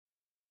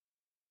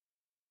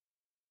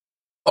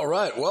All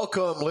right,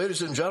 welcome,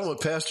 ladies and gentlemen.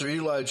 Pastor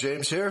Eli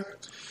James here.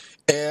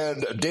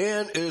 And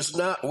Dan is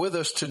not with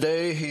us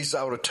today. He's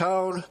out of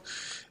town.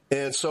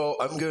 And so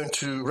I'm going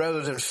to,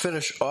 rather than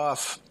finish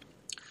off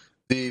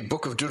the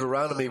book of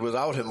Deuteronomy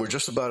without him, we're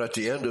just about at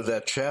the end of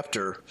that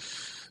chapter,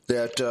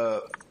 that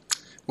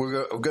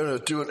we're going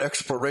to do an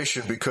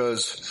exploration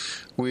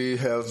because we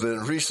have been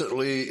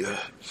recently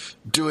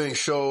doing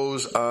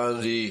shows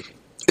on the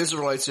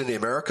Israelites in the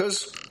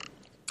Americas,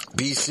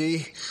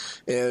 BC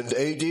and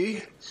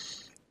AD.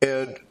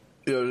 And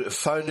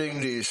finding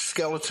the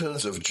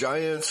skeletons of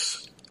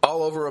giants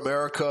all over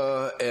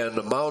America and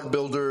the mound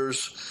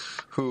builders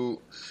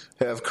who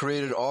have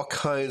created all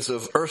kinds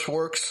of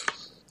earthworks,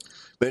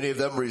 many of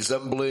them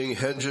resembling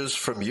henges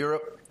from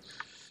Europe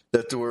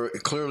that were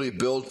clearly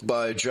built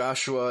by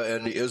Joshua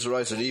and the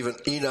Israelites, and even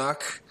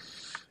Enoch,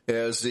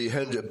 as the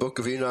book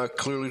of Enoch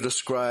clearly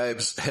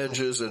describes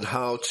henges and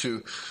how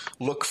to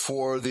look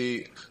for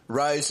the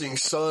rising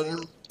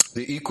sun,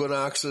 the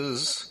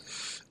equinoxes,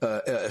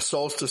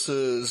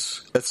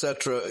 solstices,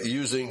 etc.,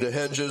 using the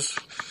henges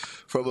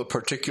from a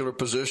particular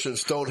position.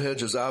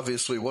 Stonehenge is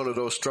obviously one of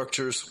those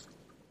structures.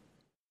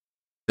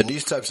 And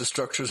these types of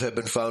structures have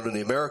been found in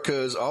the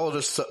Americas. All of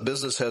this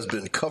business has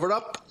been covered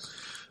up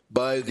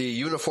by the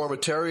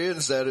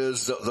uniformitarians, that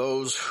is,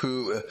 those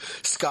who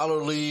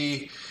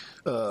scholarly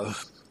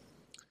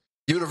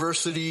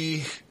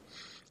university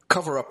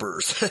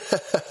cover-uppers,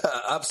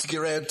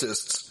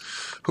 obscurantists,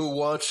 who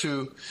want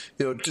to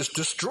just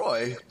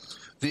destroy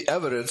the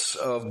evidence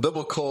of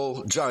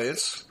biblical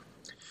giants,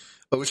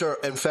 which are,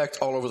 in fact,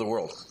 all over the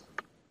world.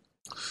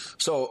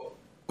 So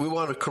we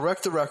want to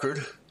correct the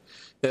record,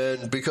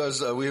 and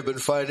because we have been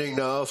finding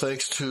now,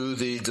 thanks to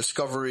the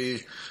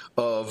discovery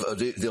of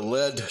the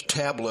lead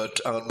tablet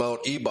on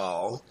Mount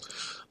Ebal,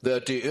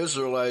 that the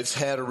Israelites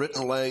had a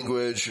written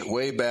language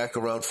way back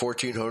around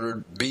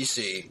 1400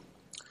 BC,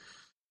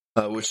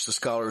 which the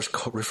scholars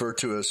refer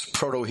to as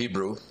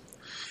Proto-Hebrew.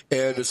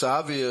 And it's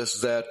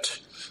obvious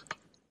that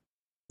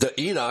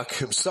Enoch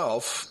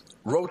himself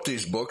wrote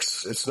these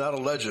books. It's not a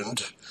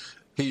legend.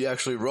 He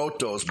actually wrote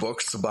those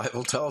books. The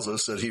Bible tells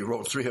us that he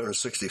wrote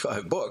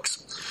 365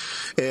 books.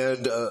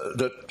 And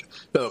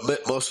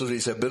most of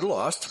these have been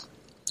lost.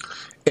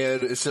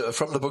 And it's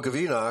from the book of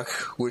Enoch,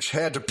 which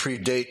had to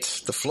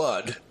predate the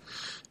flood.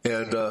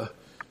 And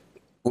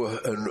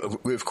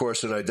we, of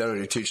course, in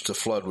Identity teach the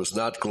flood was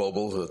not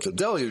global. The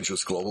deluge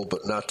was global,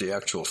 but not the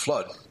actual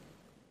flood.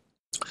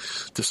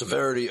 The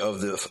severity of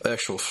the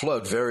actual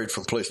flood varied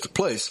from place to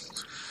place,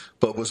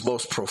 but was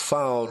most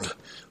profound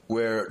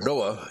where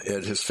Noah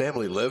and his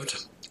family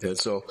lived. And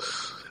so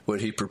when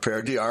he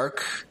prepared the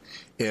ark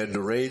and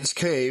the rains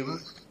came,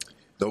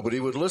 nobody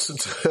would listen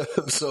to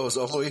him. So it was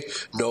only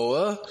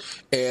Noah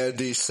and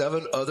the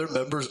seven other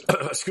members,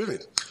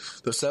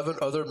 the seven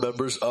other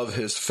members of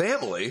his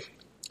family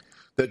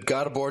that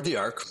got aboard the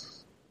ark,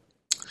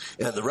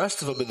 and the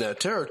rest of them in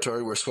that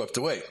territory were swept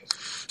away.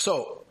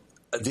 So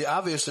the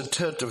obvious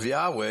intent of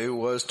Yahweh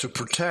was to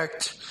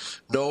protect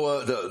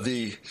Noah,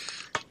 the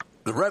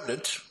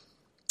remnant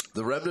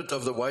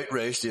of the white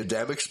race, the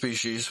Adamic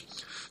species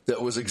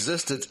that was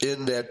existed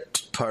in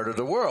that part of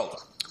the world.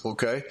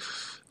 Okay,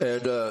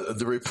 and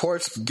the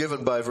reports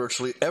given by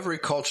virtually every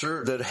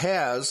culture that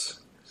has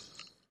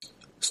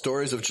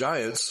stories of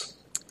giants,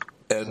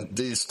 and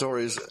these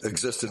stories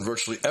exist in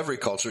virtually every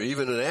culture,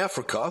 even in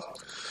Africa,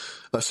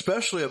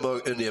 especially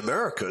in the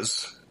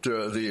Americas,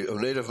 the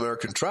Native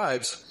American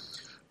tribes.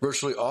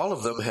 Virtually all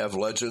of them have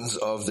legends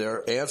of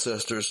their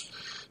ancestors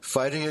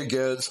fighting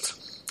against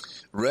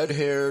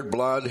red-haired,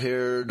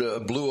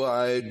 blonde-haired,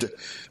 blue-eyed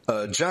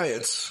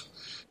giants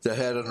that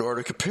had a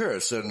Nordic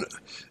appearance. And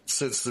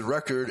since the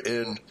record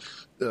in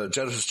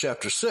Genesis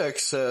chapter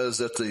 6 says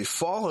that the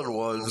fallen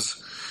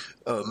ones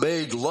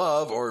made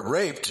love or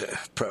raped,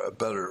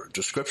 better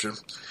description,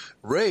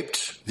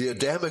 raped the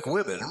Adamic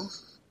women,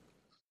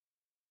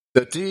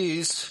 that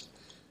these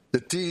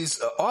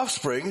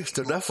offspring,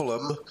 the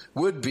Nephilim,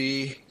 would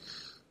be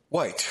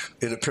white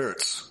in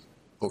appearance,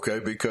 okay?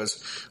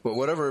 Because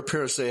whatever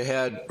appearance they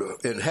had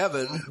in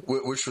heaven,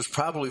 which was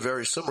probably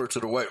very similar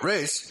to the white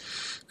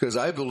race, because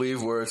I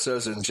believe where it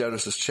says in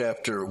Genesis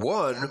chapter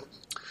 1,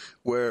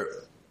 where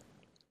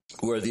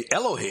the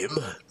Elohim,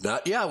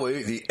 not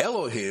Yahweh, the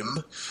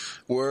Elohim,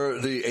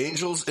 were the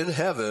angels in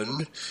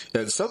heaven,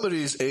 and some of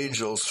these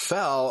angels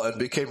fell and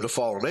became the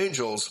fallen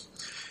angels,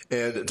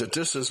 and that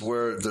this is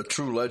where the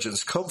true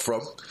legends come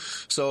from.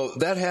 So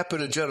that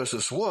happened in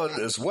Genesis 1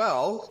 as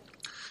well,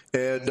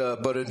 and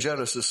but in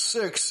Genesis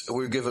 6,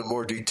 we're given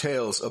more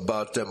details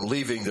about them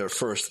leaving their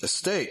first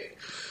estate.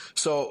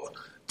 So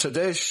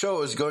today's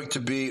show is going to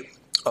be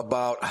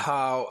about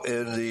how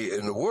in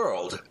the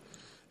world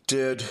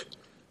did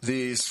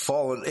these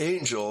fallen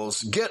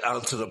angels get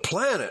onto the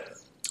planet.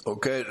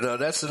 Okay, now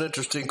that's an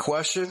interesting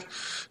question.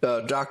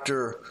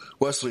 Dr.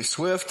 Wesley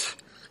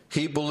Swift,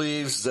 he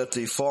believes that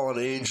the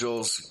fallen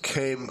angels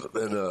came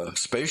in a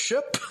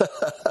spaceship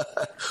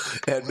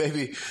and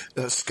maybe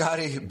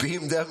Scotty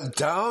beamed them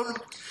down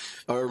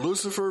or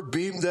Lucifer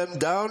beamed them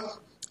down.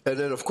 And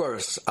then, of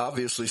course,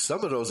 obviously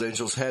some of those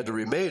angels had to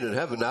remain in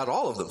heaven. Not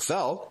all of them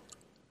fell.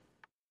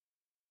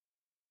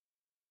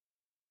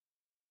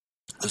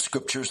 The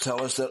scriptures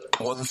tell us that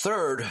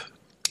 1/3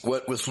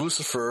 went with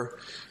Lucifer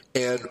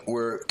and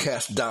were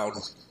cast down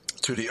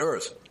to the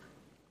earth.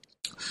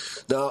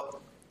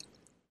 Now,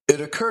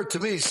 it occurred to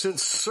me,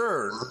 since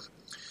CERN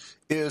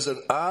is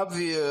an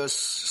obvious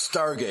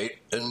stargate,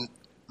 and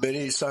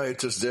many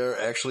scientists there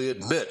actually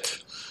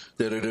admit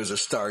that it is a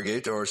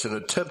stargate, or it's an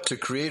attempt to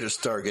create a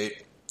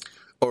stargate,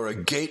 or a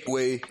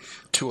gateway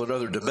to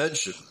another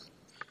dimension,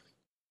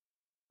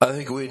 I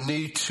think we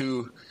need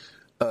to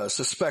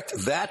suspect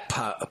that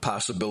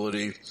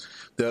possibility,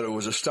 that it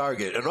was a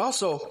stargate. And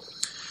also,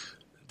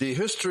 the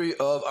history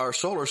of our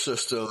solar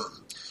system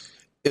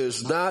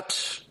is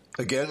not,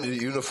 again, the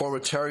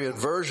uniformitarian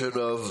version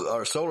of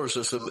our solar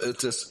system.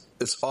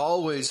 It's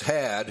always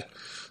had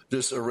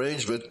this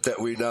arrangement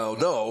that we now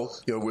know,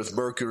 with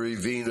Mercury,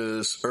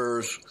 Venus,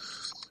 Earth,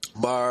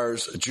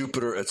 Mars,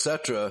 Jupiter,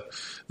 etc.,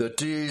 that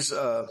these,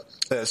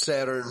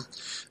 Saturn,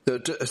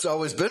 that it's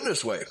always been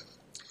this way.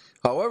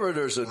 However,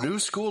 there's a new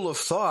school of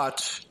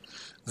thought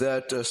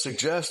that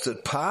suggests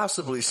that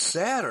possibly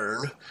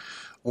Saturn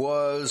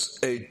was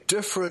a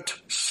different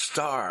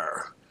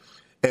star,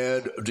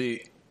 and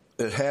it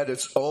had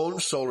its own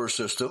solar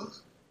system,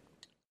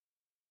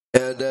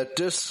 and that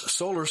this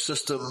solar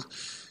system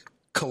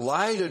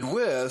collided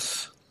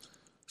with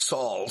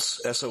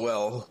Sol's,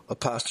 S-O-L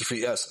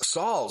apostrophe S,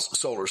 Sol's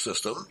solar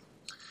system,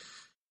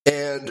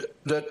 and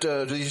that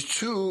these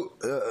two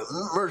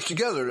merged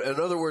together. In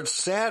other words,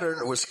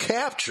 Saturn was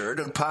captured,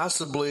 and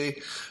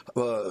possibly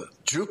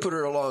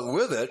Jupiter along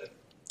with it,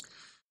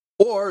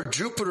 or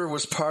Jupiter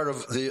was part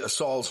of the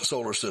Sol's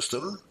solar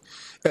system,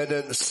 and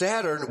then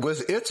Saturn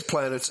with its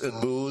planets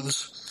and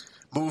moons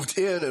moved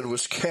in and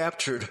was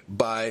captured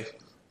by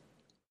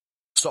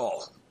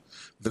Sol,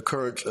 the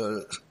current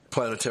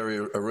planetary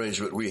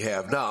arrangement we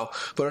have now.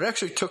 But it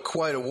actually took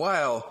quite a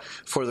while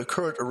for the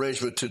current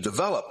arrangement to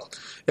develop.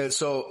 And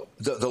so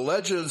the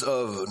legends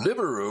of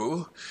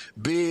Nibiru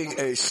being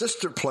a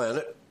sister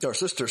planet, or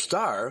sister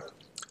star,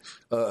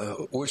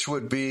 which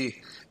would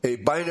be a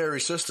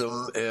binary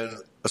system, and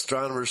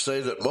astronomers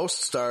say that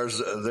most stars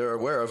they're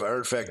aware of are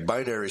in fact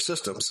binary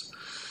systems.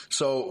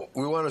 So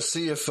we want to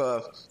see if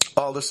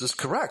all this is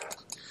correct.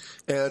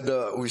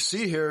 And we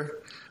see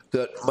here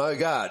that, my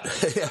God,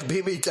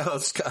 beam me down,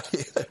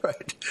 Scotty,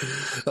 right?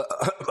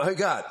 My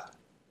God,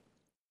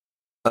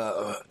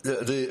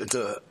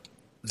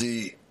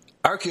 the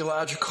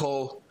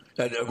archaeological,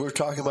 and we're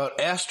talking about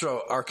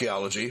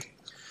astroarchaeology,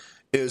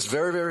 is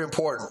very, very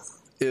important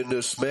in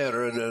this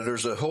manner. And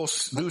there's a whole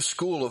new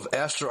school of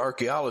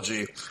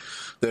astroarchaeology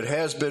that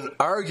has been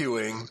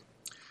arguing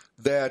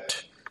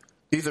that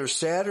either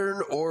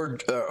Saturn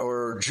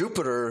or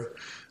Jupiter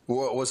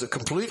was a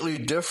completely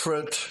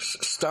different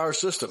star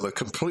system, a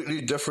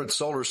completely different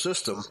solar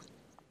system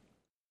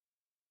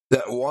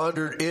that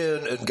wandered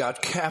in and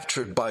got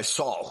captured by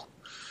Sol.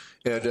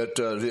 And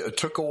it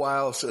took a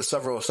while,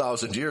 several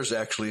thousand years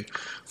actually,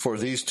 for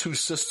these two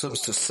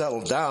systems to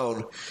settle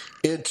down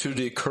into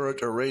the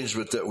current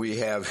arrangement that we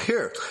have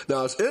here.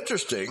 Now, it's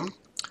interesting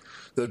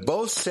that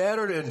both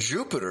Saturn and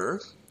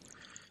Jupiter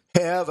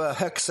have a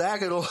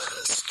hexagonal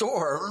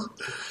storm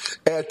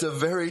at the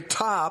very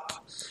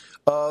top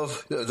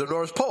of the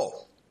North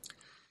Pole.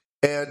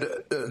 And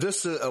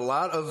this is a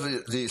lot of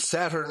the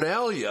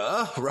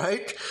Saturnalia,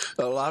 right?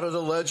 A lot of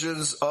the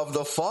legends of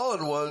the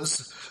fallen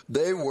ones,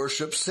 they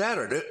worship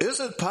Saturn. Is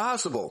it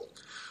possible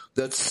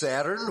that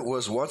Saturn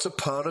was once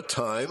upon a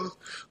time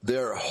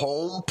their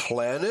home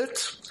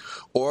planet,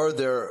 or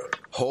their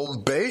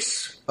home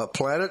base, a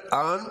planet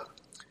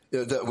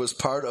that was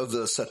part of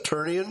the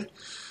Saturnian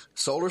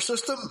solar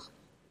system?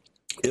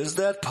 Is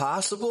that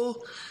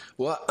possible?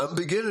 Well, I'm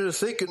beginning to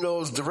think in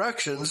those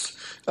directions,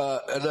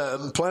 and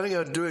I'm planning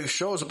on doing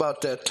shows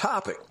about that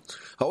topic.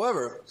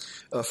 However,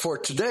 for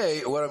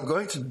today, what I'm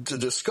going to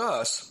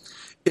discuss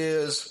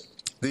is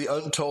the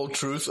untold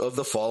truth of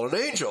the fallen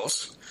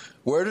angels.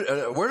 Where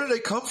did they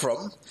come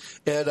from?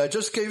 And I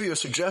just gave you a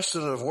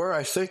suggestion of where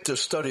I think this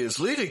study is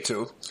leading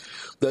to,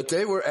 that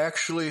they were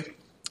actually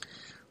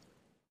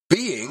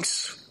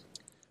beings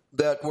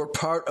that were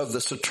part of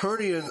the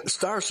Saturnian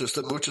star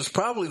system, which is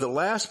probably the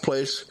last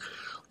place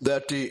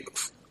that the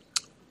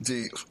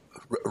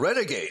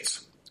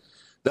renegades,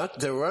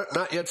 they were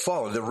not yet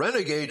fallen, the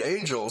renegade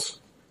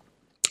angels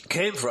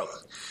came from.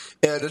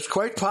 And it's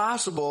quite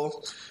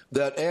possible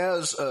that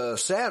as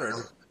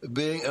Saturn,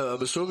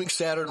 I'm assuming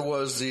Saturn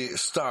was the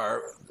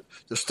star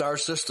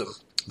system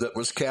that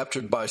was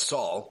captured by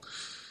Sol,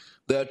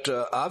 that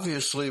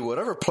obviously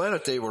whatever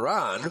planet they were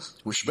on,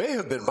 which may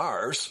have been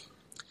Mars,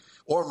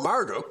 or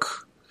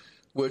Marduk,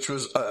 which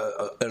was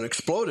an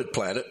exploded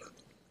planet,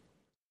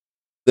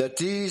 that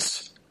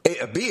these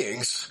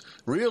beings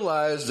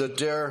realized that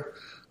their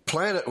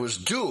planet was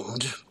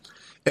doomed,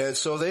 and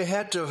so they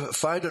had to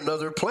find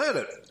another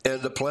planet.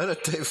 And the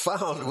planet they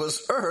found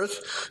was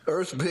Earth,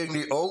 Earth being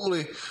the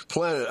only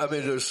planet. I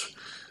mean, there's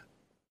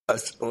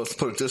let's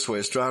put it this way,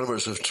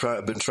 astronomers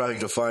have been trying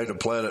to find a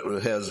planet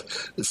that has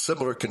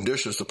similar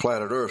conditions to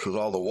planet Earth with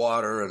all the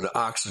water and the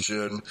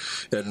oxygen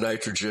and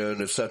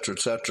nitrogen, et cetera,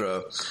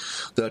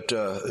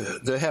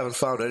 that they haven't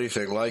found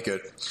anything like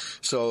it.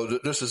 So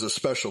this is a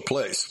special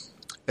place.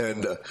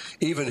 And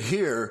even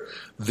here,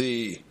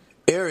 the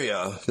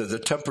area, the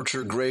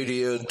temperature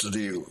gradient,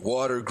 the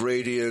water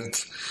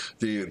gradient,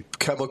 the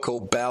chemical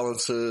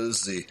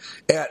balances, the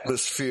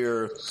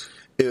atmosphere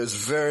is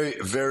very,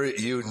 very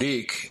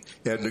unique,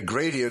 and the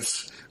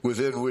gradients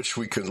within which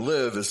we can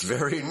live is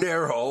very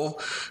narrow,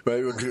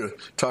 right? When you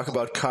talk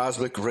about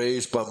cosmic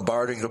rays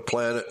bombarding the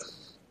planet,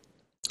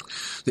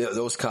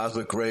 those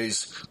cosmic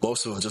rays,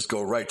 most of them just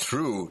go right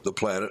through the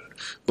planet,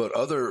 but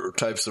other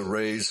types of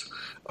rays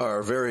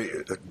are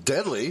very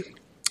deadly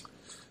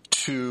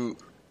to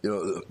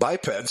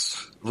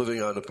bipeds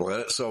living on the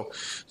planet. So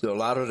a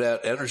lot of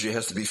that energy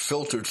has to be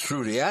filtered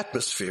through the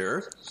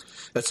atmosphere,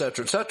 et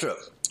cetera, et cetera.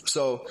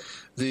 So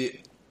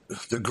the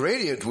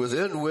gradient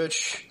within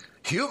which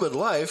human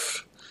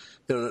life,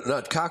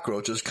 not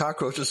cockroaches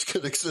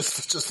can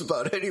exist just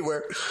about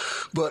anywhere,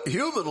 but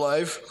human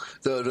life,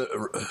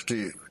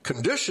 the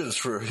conditions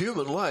for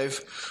human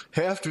life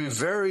have to be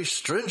very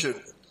stringent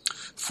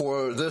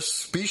for this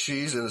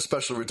species, and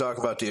especially we're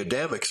talking about the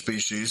Adamic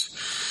species,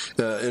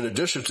 in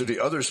addition to the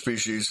other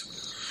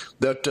species,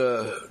 that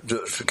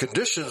the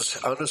conditions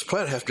on this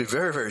planet have to be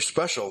very, very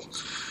special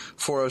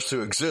for us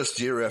to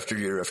exist year after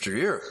year after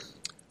year.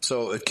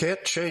 So it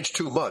can't change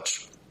too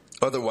much.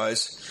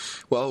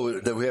 Otherwise,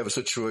 then we have a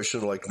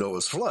situation like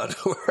Noah's flood,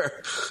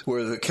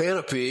 where the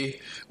canopy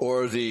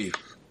or the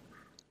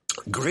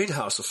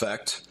greenhouse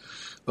effect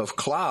of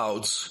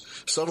clouds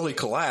suddenly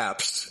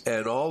collapsed,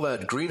 and all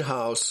that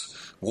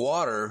greenhouse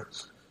water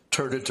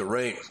turned into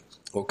rain.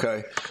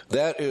 Okay,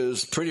 that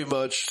is pretty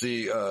much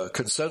the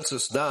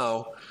consensus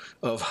now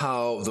of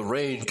how the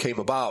rain came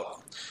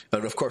about.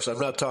 And of course, I'm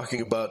not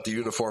talking about the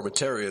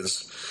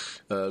uniformitarians,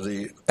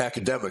 the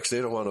academics.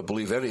 They don't want to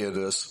believe any of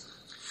this.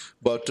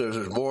 But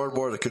there's more and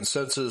more the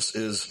consensus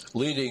is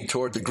leaning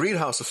toward the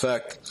greenhouse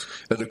effect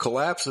and the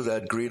collapse of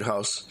that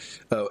greenhouse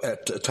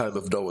at the time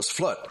of Noah's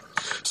flood.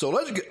 So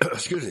let's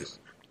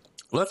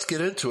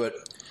get into it.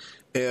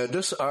 And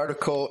this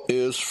article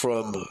is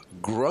from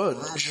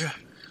grunge.com.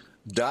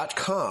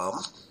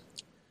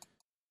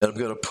 And I'm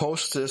going to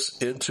post this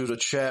into the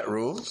chat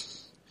room.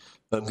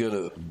 I'm going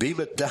to beam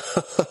it down.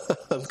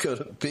 I'm going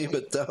to beam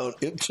it down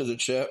into the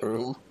chat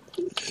room.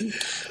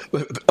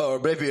 Or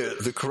maybe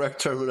the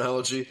correct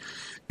terminology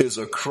is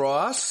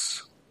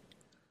across.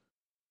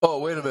 Oh,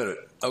 wait a minute.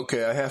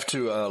 Okay, I have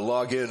to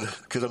log in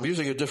because I'm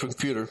using a different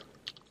computer.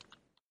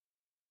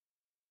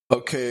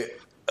 Okay,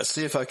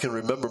 see if I can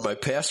remember my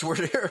password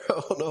here.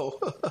 Oh, no.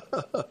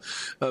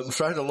 I'm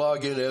trying to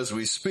log in as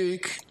we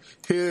speak.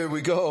 Here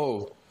we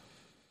go.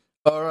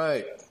 All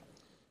right.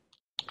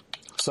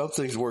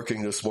 Something's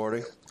working this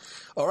morning.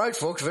 All right,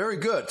 folks, very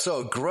good.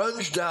 So,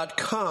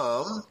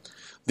 grunge.com,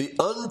 the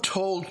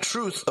untold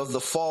truth of the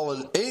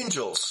fallen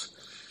angels.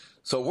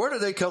 So where do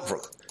they come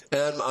from?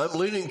 And I'm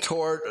leaning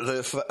toward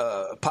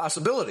the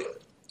possibility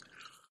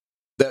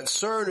that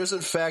CERN is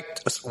in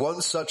fact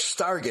one such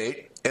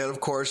stargate, and of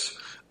course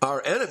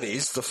our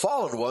enemies, the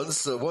fallen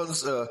ones, the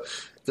ones that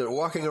are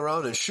walking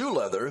around in shoe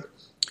leather,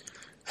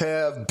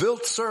 have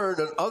built CERN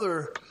and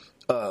other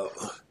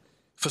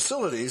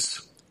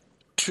facilities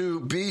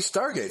to be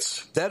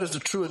stargates. That is the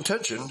true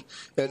intention,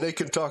 and they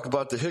can talk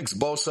about the Higgs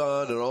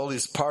boson and all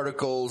these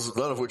particles,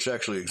 none of which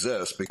actually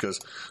exist, because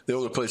the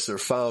only place they're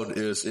found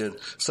is in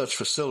such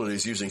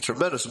facilities using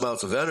tremendous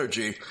amounts of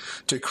energy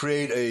to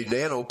create a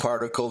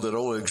nanoparticle that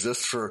only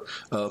exists for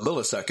a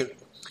millisecond,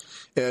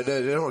 and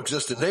they don't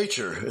exist in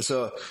nature.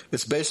 So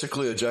it's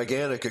basically a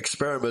gigantic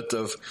experiment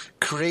of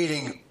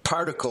creating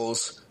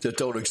particles that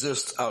don't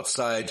exist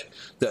outside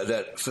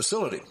that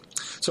facility.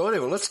 So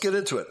anyway, let's get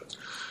into it.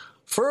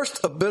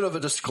 First, a bit of a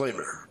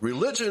disclaimer.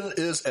 Religion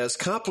is as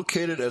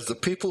complicated as the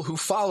people who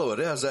follow it.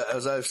 As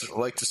I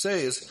like to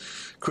say, is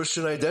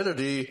Christian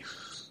identity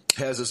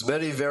has as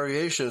many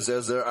variations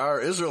as there are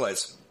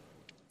Israelites.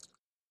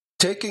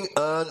 Taking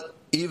on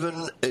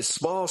even a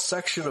small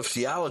section of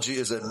theology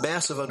is a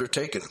massive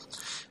undertaking.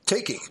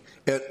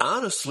 And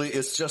honestly,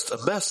 it's just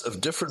a mess of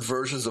different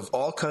versions of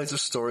all kinds of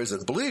stories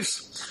and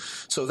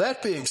beliefs. So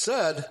that being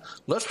said,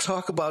 let's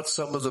talk about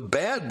some of the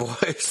bad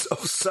boys of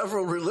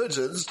several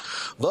religions,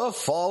 the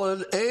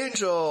fallen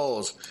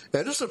angels.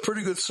 And this is a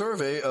pretty good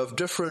survey of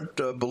different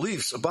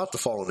beliefs about the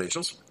fallen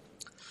angels.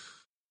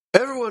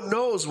 Everyone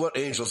knows what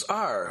angels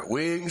are.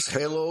 Wings,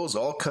 halos,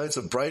 all kinds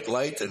of bright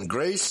light and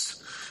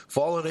grace.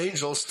 Fallen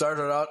angels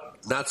started out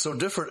not so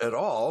different at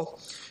all,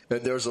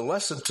 and there's a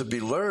lesson to be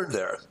learned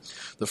there.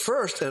 The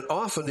first and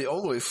often the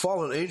only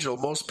fallen angel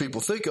most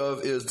people think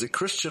of is the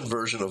Christian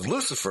version of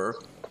Lucifer,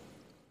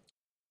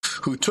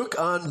 who took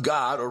on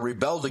God or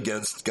rebelled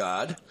against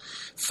God,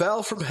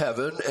 fell from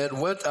heaven,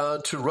 and went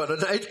on to run a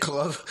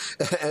nightclub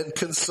and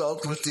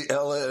consult with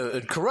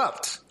and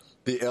corrupt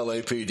the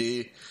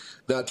LAPD,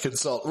 not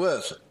consult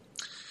with.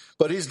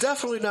 But he's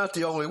definitely not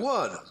the only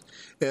one.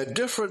 And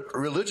different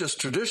religious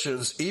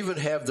traditions even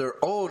have their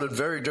own and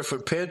very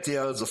different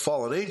pantheons of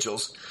fallen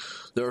angels.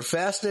 They're a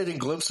fascinating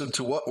glimpse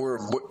into what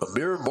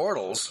mere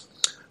mortals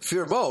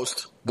fear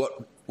most,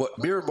 what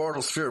mere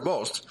mortals fear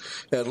most,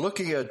 and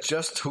looking at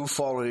just who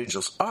fallen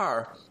angels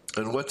are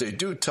and what they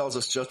do tells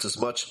us just as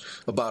much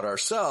about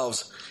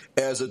ourselves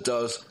as it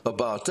does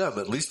about them,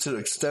 at least to the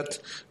extent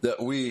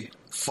that we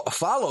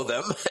follow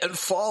them and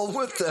fall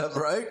with them,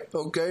 right?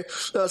 Okay.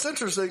 Now, it's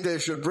interesting they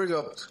should bring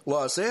up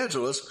Los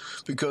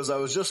Angeles because I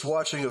was just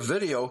watching a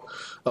video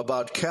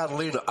about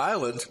Catalina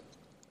Island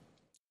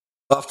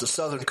off the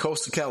southern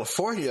coast of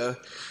California,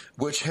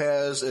 which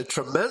has a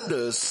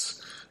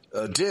tremendous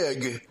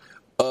dig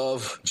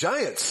of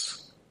giants.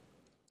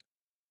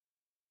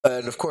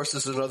 And, of course,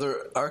 this is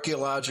another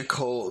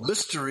archaeological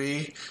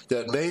mystery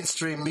that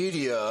mainstream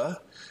media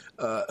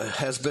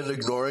has been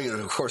ignoring. And,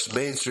 of course,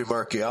 mainstream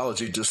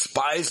archaeology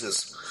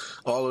despises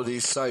all of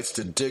these sites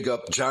to dig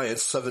up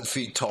giants 7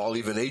 feet tall,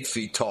 even 8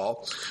 feet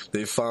tall,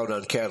 they found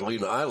on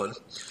Catalina Island.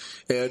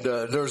 And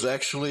there's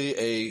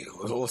actually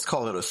let's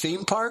call it a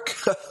theme park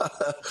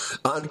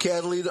on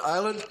Catalina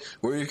Island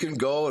where you can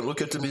go and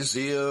look at the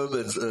museum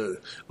and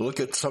look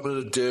at some of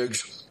the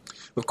digs.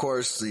 Of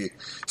course, the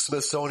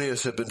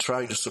Smithsonians have been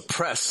trying to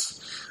suppress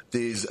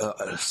these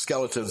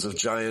skeletons of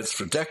giants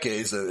for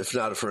decades, if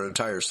not for an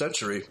entire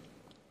century.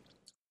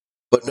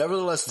 But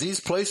nevertheless, these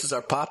places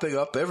are popping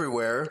up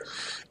everywhere,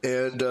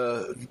 and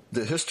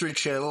the History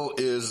Channel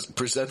is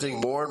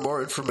presenting more and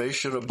more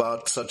information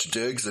about such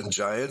digs and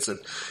giants and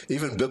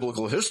even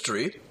biblical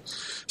history.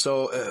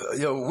 So,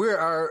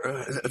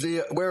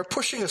 we're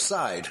pushing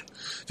aside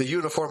the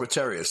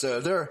uniformitarians.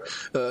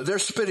 They're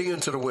spitting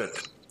into the wind.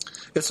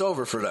 It's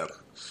over for them.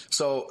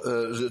 So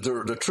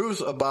the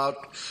truth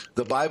about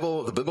the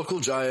Bible, the biblical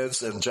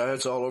giants, and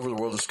giants all over the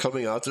world is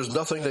coming out. There's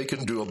nothing they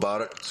can do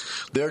about it.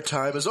 Their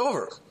time is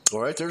over.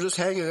 All right? They're just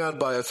hanging on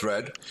by a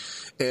thread.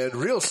 And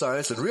real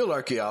science and real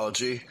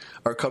archaeology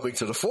are coming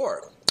to the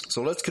fore.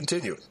 So let's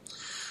continue.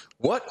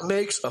 What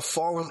makes a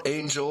fallen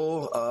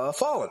angel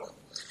fallen?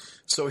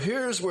 So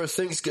here's where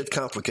things get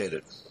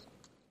complicated.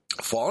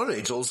 Fallen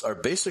angels are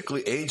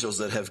basically angels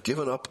that have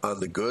given up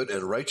on the good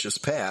and righteous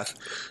path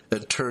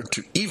and turned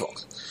to evil.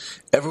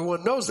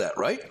 Everyone knows that,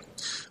 right?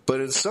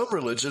 But in some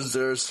religions,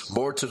 there's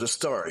more to the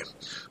story.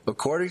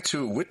 According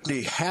to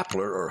Whitney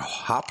Hopler,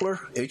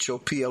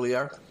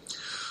 H-O-P-L-E-R,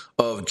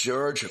 of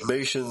George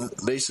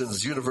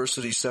Mason's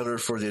University Center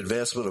for the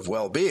Advancement of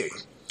Well-Being,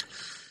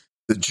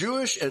 the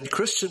Jewish and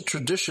Christian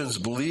traditions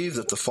believe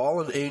that the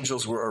fallen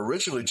angels were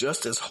originally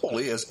just as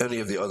holy as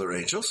any of the other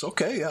angels.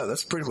 Okay, yeah,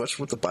 that's pretty much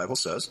what the Bible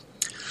says.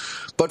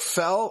 But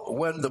fell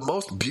when the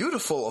most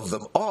beautiful of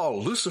them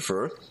all,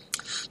 Lucifer,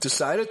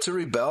 decided to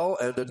rebel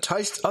and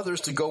enticed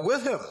others to go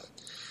with him.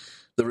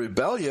 The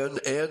rebellion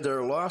and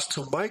their loss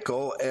to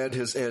Michael and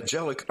his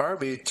angelic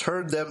army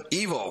turned them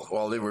evil.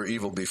 Well, they were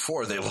evil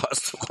before they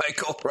lost to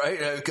Michael,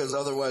 right? Because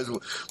otherwise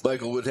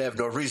Michael would have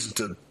no reason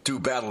to do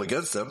battle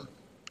against them.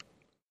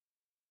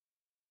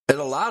 And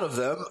a lot of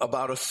them,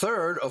 about a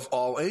third of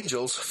all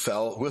angels,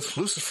 fell with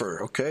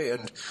Lucifer. Okay,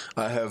 and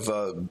I have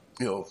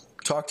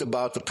talked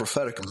about the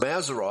prophetic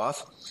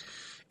Mazzaroth,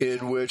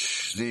 in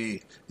which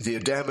the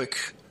Adamic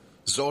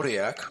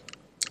zodiac,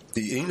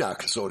 the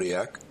Enoch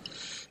zodiac,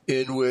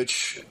 in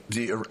which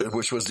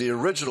was the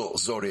original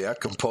zodiac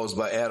composed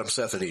by Adam,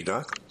 Seth, and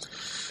Enoch,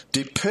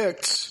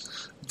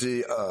 depicts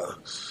the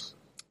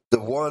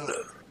one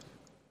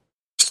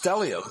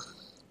stellium,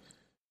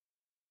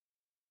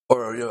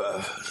 or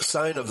a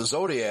sign of the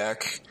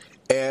zodiac,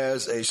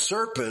 as a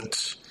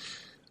serpent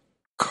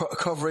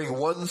covering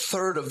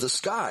 1/3 of the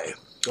sky.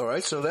 All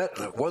right, so that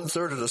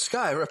 1/3 of the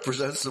sky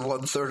represents the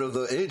 1/3 of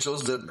the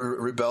angels that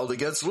rebelled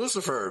against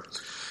Lucifer.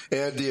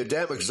 And the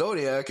Adamic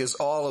zodiac is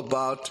all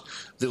about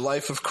the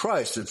life of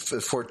Christ. It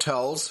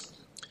foretells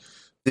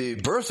the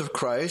birth of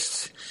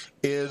Christ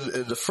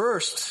in the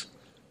first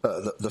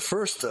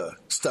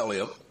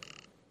stellium,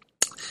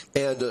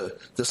 and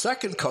the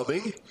second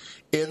coming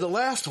in the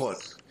last one.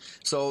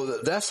 So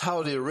that's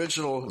how the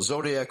original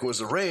zodiac was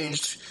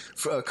arranged,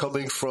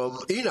 coming from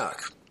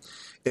Enoch.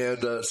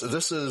 And so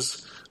this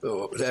is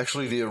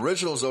actually the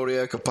original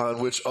zodiac upon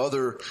which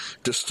other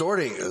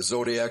distorting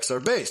zodiacs are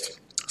based.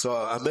 So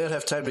I may not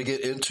have time to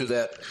get into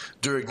that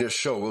during this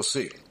show. We'll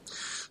see.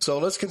 So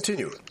let's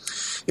continue.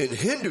 In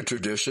Hindu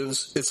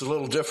traditions, it's a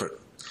little different.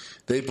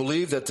 They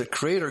believe that the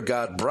creator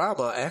god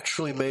Brahma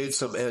actually made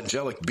some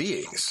angelic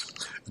beings,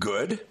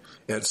 good,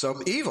 and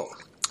some evil,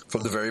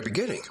 from the very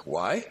beginning.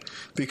 Why?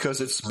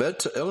 Because it's meant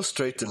to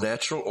illustrate the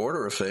natural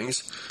order of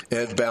things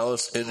and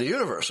balance in the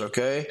universe,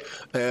 okay?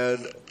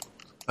 And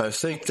I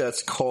think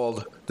that's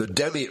called the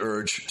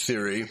demiurge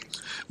theory,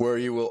 where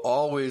you will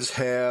always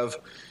have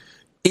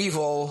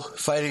evil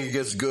fighting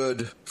against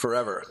good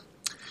forever.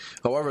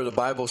 However, the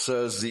Bible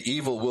says the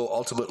evil will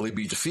ultimately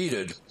be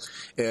defeated,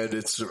 and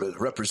it's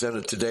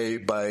represented today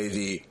by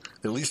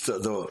at least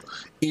the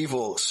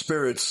evil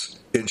spirits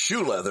in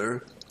shoe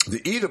leather,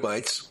 the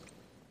Edomites,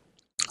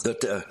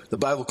 that the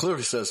Bible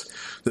clearly says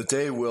that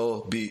they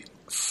will be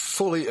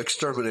fully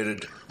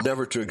exterminated,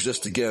 never to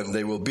exist again.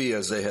 They will be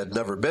as they had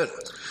never been,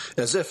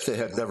 as if they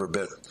had never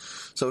been.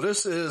 So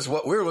this is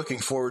what we're looking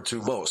forward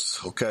to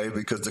most, okay?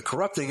 Because the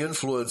corrupting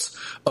influence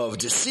of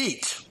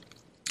deceit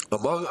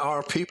among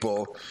our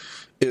people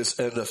is,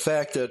 and the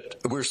fact that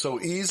we're so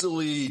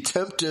easily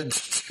tempted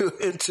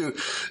into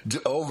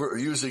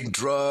using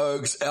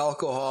drugs,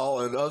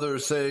 alcohol, and other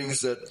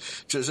things that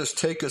just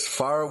take us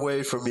far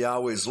away from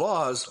Yahweh's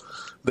laws,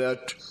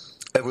 that,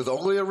 and with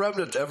only a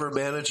remnant ever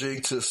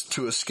managing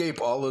to escape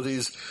all of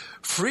these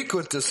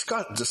frequent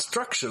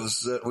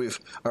destructions that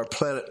our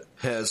planet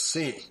has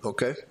seen,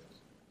 okay?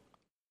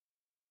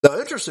 Now,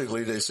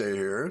 interestingly, they say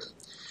here,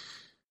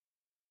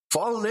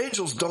 fallen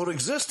angels don't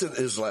exist in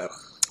Islam,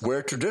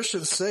 where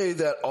traditions say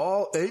that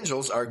all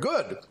angels are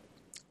good,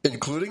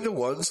 including the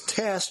ones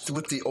tasked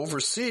with the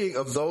overseeing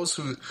of those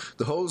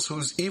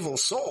whose evil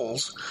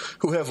souls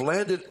who have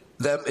landed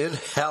them in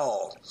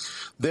hell.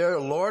 They're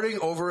lording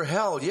over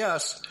hell,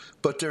 yes,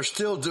 but they're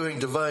still doing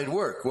divine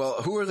work.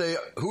 Well, who are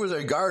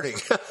they guarding?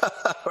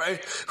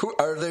 Right?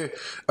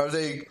 Are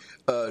they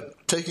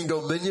taking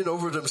dominion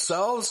over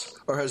themselves,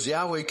 or has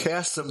Yahweh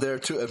cast them there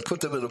too and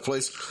put them in a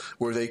place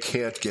where they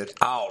can't get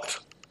out?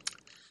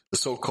 The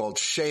so-called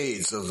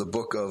shades of the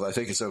book of, I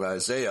think it's of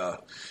Isaiah,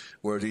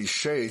 where these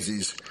shades,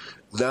 these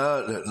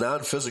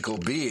non-physical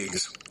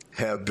beings,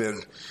 have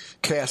been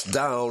cast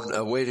down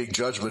awaiting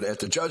judgment at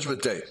the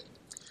judgment day.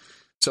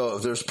 So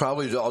there's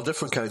probably all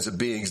different kinds of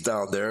beings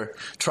down there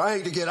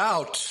trying to get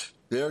out.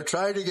 They're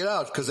trying to get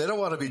out because they don't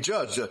want to be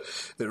judged. It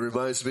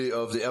reminds me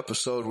of the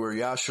episode where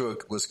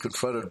Yahshua was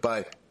confronted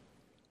by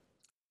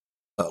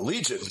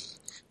Legion,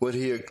 when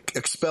he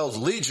expelled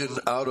Legion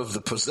out of the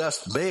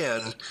possessed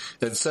man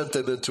and sent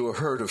them into a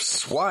herd of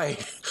swine.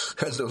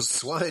 And those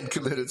swine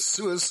committed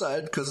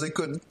suicide because they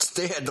couldn't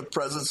stand the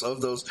presence of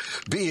those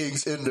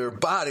beings in their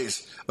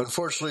bodies.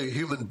 Unfortunately,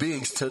 human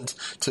beings tend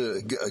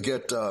to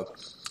get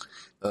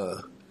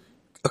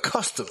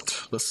accustomed,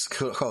 let's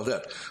call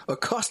that,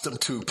 accustomed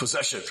to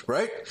possession,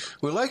 right?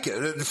 We like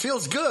it. It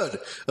feels good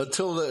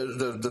until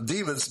the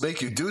demons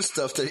make you do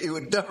stuff that you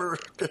would never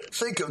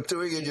think of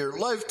doing in your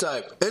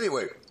lifetime.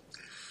 Anyway,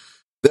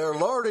 they're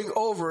lording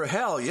over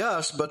hell,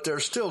 yes, but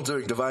they're still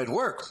doing divine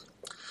work.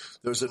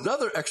 There's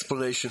another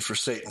explanation for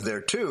Satan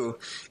there too,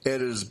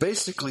 and it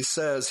basically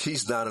says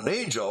he's not an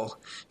angel,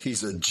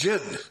 he's a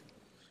jinn,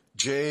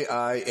 Jinn,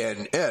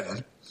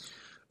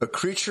 a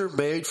creature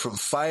made from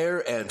fire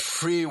and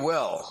free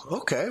will.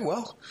 Okay,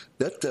 well,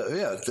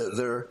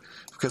 they're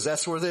because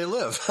that's where they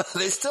live.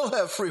 They still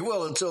have free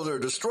will until they're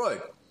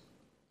destroyed.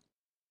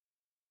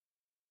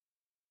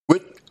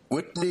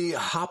 Whitney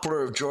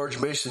Hopler of George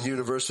Mason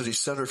University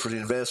Center for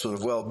the Advancement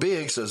of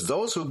Well-Being says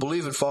those who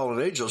believe in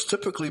fallen angels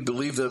typically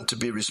believe them to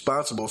be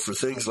responsible for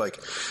things like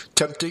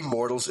tempting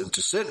mortals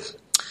into sin.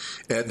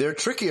 And they're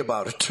tricky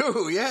about it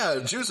too.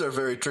 Yeah, Jews are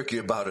very tricky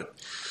about it.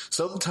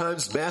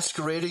 Sometimes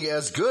masquerading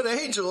as good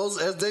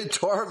angels as they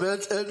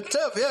torment and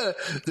tempt. Yeah,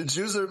 the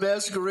Jews are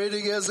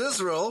masquerading as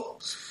Israel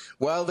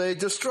while they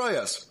destroy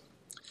us.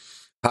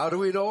 How do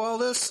we know all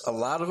this? A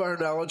lot of our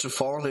knowledge of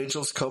fallen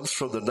angels comes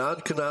from the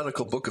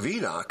non-canonical book of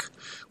Enoch,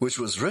 which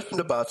was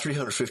written about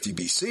 350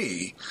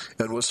 BC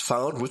and was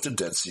found with the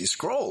Dead Sea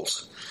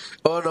Scrolls.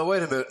 Oh, no,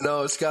 wait a minute.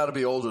 No, it's got to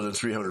be older than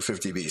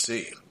 350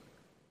 BC.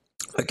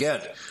 Again,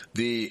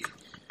 the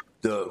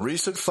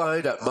recent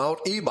find at Mount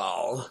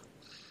Ebal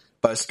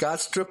by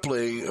Scott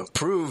Stripling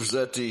proves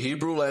that the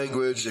Hebrew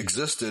language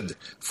existed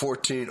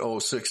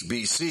 1406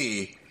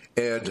 BC,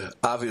 and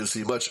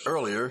obviously much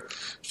earlier,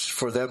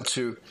 for them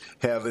to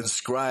have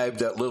inscribed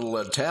that little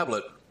lead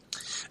tablet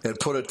and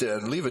put it there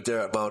and leave it there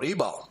at Mount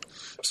Ebal.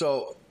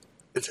 So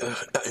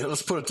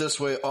let's put it this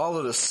way: all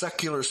of the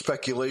secular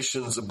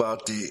speculations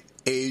about the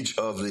age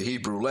of the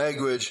Hebrew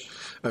language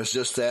is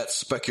just that,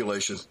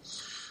 speculation.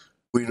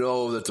 We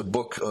know that the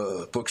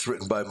books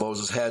written by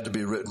Moses had to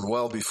be written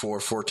well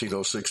before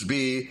 1406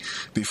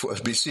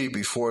 BC,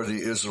 before the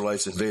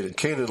Israelites invaded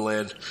Canaan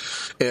land,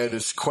 and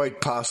it's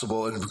quite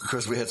possible, and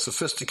because we had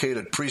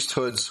sophisticated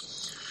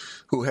priesthoods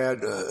who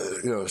had,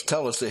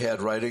 tell us they had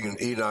writing,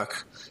 and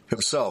Enoch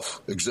himself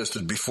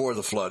existed before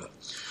the flood.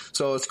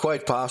 So it's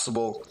quite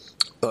possible.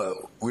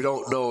 We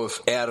don't know if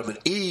Adam and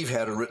Eve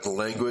had a written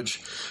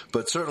language,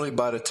 but certainly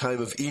by the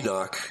time of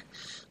Enoch,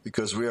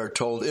 because we are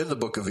told in the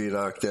book of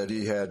Enoch that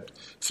he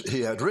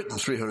had written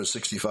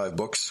 365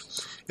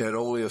 books, and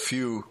only a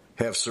few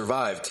have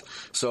survived.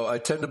 So I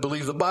tend to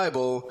believe the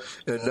Bible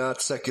and not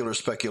secular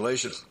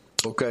speculation.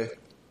 Okay?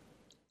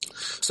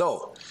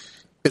 So,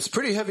 it's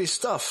pretty heavy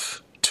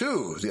stuff,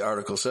 too, the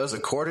article says.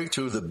 According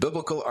to the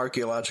Biblical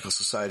Archaeological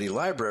Society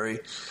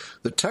Library,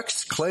 the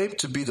texts claim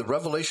to be the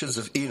revelations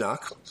of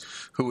Enoch,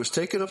 who was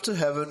taken up to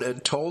heaven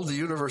and told the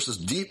universe's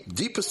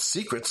deepest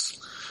secrets,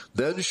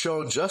 then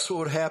shown just what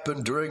would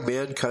happen during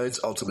mankind's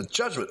ultimate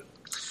judgment.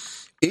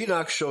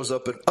 Enoch shows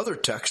up in other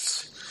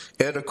texts,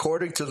 and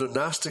according to the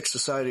Gnostic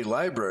Society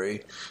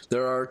Library,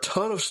 there are a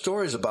ton of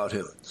stories about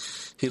him.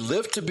 He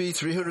lived to be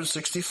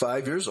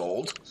 365 years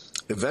old,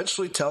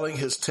 eventually telling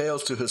his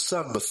tales to his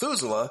son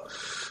Methuselah,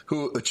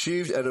 who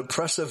achieved an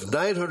impressive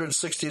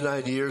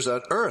 969 years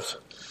on earth.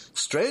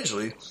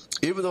 Strangely,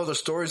 even though the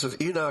stories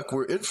of Enoch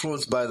were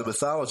influenced by the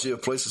mythology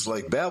of places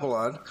like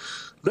Babylon,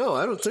 no,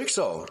 I don't think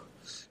so.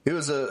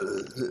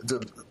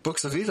 The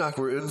books of Enoch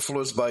were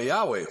influenced by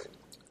Yahweh.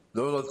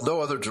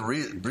 No other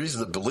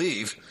reason to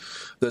believe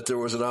that there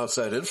was an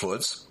outside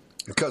influence,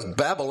 because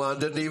Babylon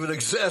didn't even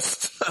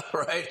exist,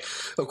 right?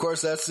 Of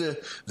course,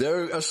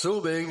 they're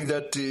assuming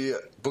that the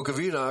Book of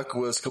Enoch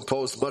was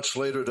composed much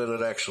later than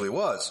it actually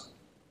was.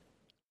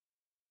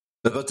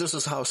 But this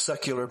is how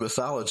secular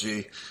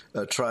mythology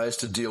tries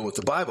to deal with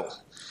the Bible.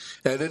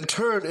 And in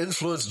turn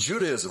influenced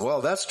Judaism. Well,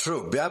 that's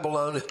true.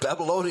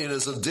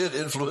 Babylonianism did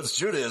influence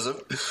Judaism,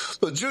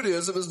 but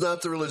Judaism is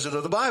not the religion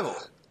of the Bible.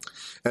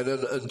 And then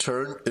in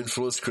turn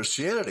influenced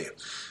Christianity.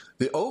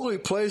 The only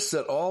place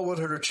that all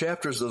 100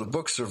 chapters of the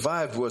book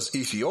survived was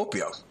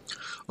Ethiopia.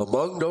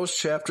 Among those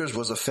chapters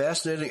was a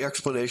fascinating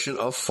explanation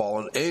of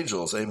fallen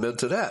angels. Amen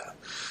to that.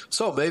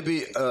 So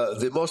maybe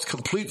the most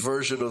complete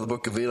version of the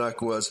Book of Enoch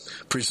was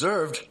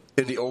preserved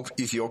in the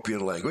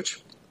Ethiopian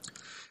language.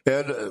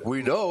 And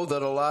we know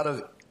that a lot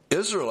of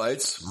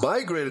Israelites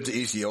migrated to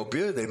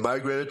Ethiopia. They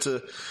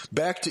migrated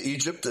back to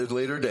Egypt in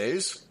later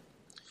days.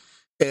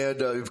 And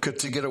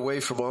to get away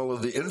from all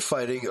of the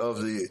infighting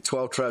of the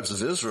 12 tribes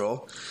of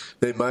Israel,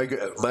 they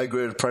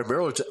migrated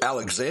primarily to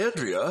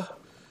Alexandria,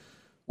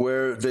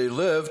 where they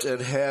lived and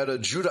had a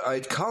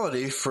Judahite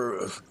colony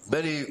for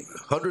many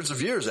hundreds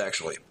of years,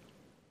 actually.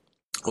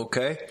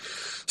 Okay?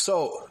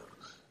 So,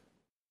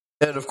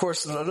 and of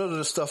course, none of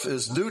this stuff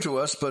is new to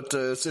us, but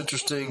it's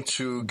interesting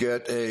to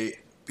get a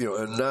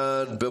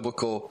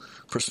non-biblical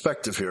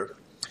perspective here.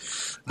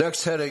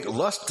 Next heading,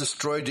 Lust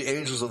destroyed the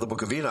angels of the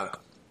Book of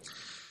Enoch.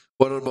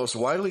 One of the most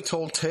widely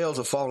told tales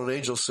of fallen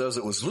angels says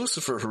it was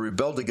Lucifer who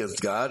rebelled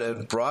against God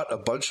and brought a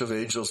bunch of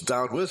angels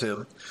down with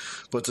him.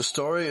 But the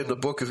story in the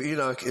Book of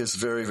Enoch is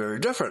very,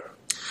 very different.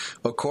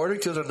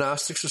 According to the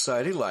Gnostic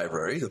Society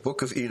Library, the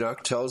Book of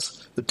Enoch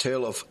tells the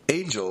tale of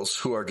angels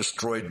who are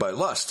destroyed by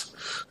lust.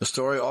 The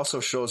story also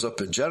shows up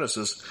in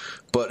Genesis,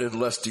 but in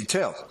less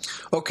detail.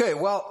 Okay,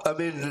 well, I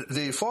mean,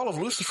 the fall of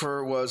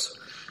Lucifer was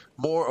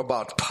more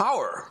about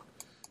power.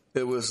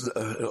 It was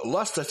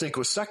lust, I think,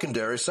 was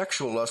secondary.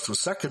 Sexual lust was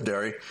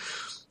secondary,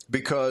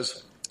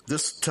 because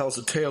this tells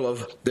a tale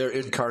of their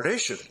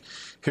incarnation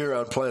here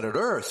on planet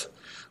Earth.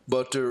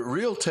 But the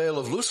real tale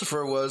of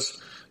Lucifer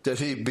was that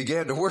he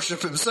began to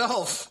worship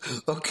himself.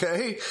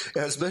 Okay,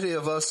 as many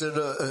of us in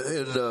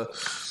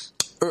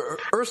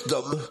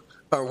Earthdom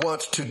are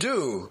wont to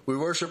do. We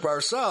worship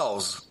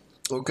ourselves.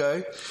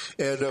 Okay,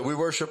 and we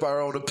worship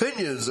our own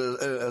opinions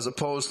as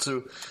opposed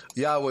to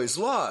Yahweh's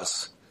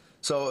laws.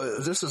 So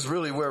this is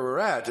really where we're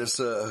at. It's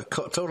a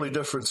totally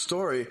different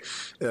story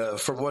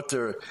from what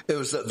it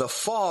was. The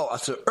fall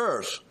to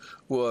earth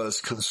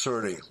was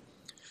concerning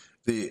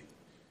the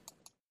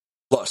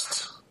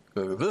lust.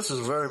 This is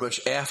very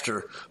much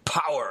after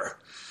power.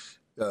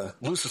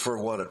 Lucifer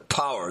wanted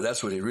power.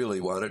 That's what he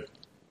really wanted.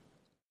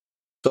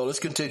 So let's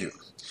continue.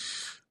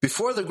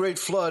 Before the great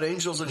flood,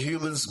 angels and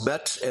humans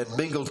met and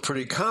mingled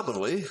pretty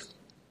commonly.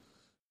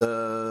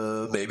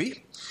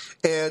 Maybe.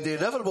 And the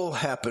inevitable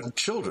happened,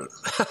 children.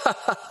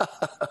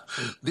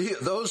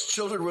 Those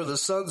children were the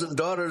sons and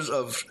daughters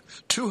of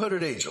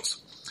 200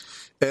 angels.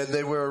 And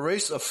they were a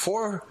race of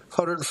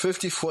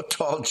 450-foot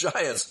tall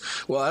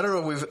giants. Well, I don't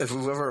know if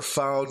we've ever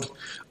found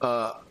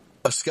a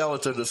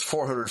skeleton that's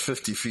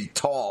 450 feet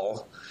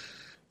tall.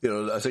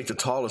 I think the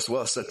tallest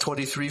was at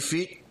 23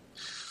 feet.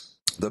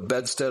 The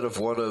bedstead of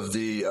one of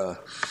the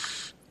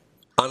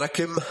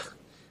Anakim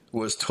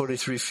was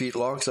 23 feet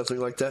long,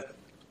 something like that.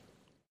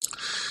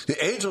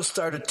 The angels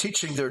started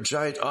teaching their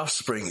giant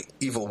offspring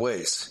evil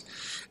ways,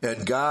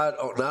 and God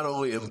not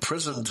only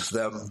imprisoned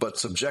them, but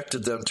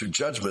subjected them to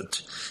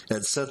judgment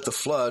and sent the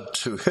flood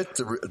to hit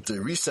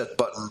the reset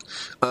button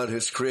on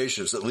his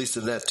creations, at least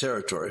in that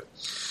territory.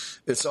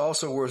 It's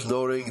also worth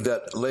noting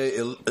that Le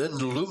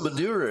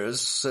Illuminatus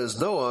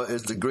says Noah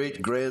is the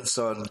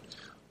great-grandson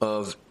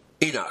of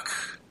Enoch.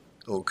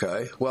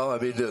 Okay, well, I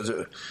mean,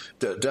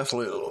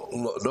 definitely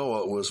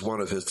Noah was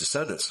one of his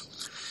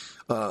descendants.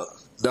 I'm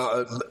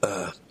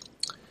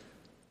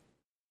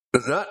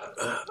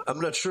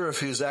not sure if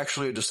he's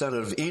actually a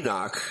descendant of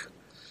Enoch.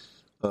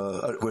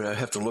 I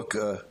have to look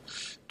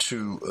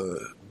to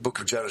Book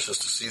of Genesis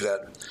to see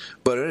that.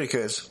 But in any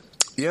case,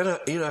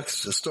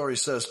 Enoch's story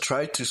says,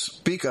 tried to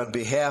speak on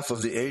behalf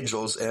of the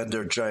angels and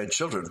their giant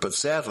children, but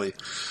sadly,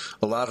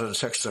 a lot of the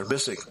texts are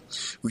missing.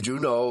 We do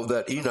know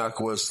that Enoch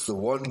was the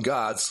one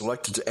God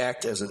selected to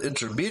act as an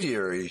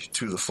intermediary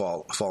to the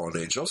fallen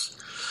angels,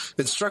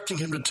 instructing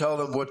him to tell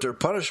them what their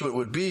punishment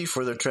would be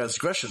for their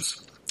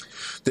transgressions.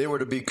 They were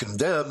to be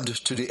condemned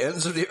to the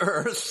ends of the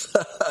earth.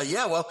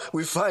 Yeah, well,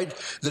 we find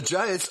the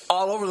giants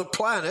all over the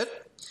planet.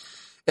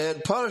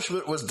 And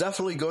punishment was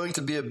definitely going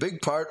to be a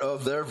big part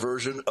of their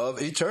version of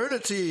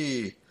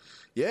eternity.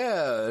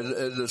 Yeah,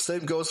 and the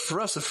same goes for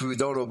us if we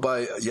don't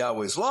obey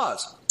Yahweh's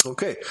laws.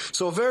 Okay,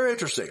 so very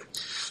interesting.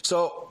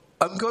 So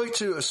I'm going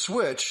to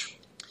switch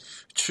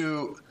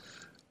to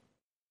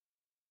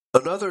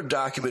another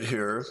document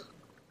here,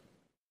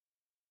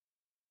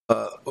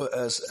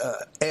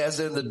 as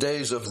in the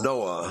days of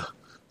Noah,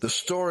 the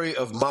story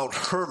of Mount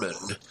Hermon,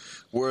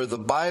 where the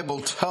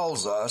Bible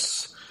tells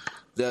us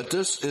that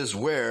this is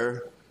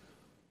where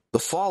the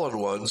fallen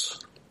ones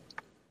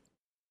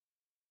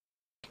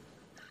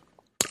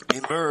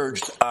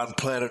emerged on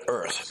planet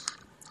Earth.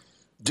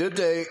 Did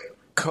they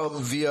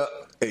come via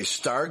a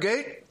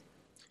stargate?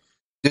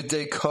 Did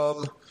they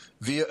come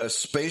via a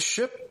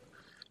spaceship,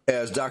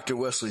 as Dr.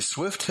 Wesley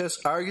Swift has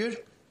argued?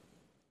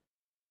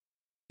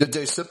 Did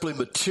they simply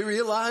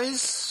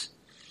materialize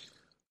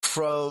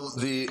from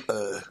the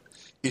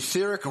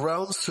etheric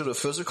realms to the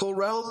physical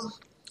realm?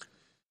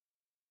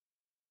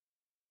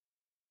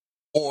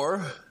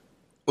 Or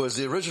was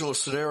the original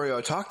scenario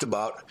I talked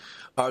about,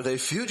 are they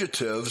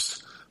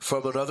fugitives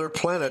from another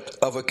planet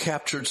of a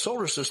captured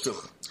solar system?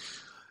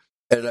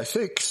 And I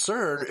think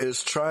CERN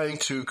is trying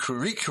to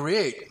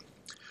recreate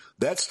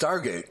that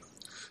Stargate.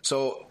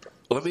 So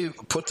let me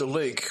put the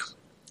link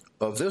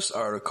of this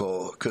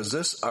article, because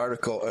this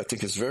article I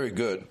think is very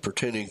good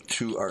pertaining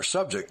to our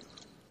subject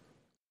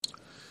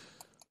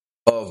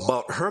of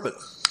Mount Hermon.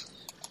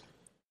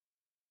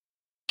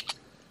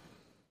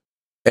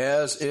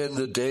 As in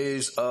the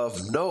days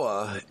of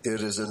Noah,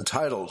 it is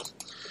entitled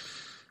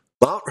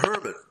Mount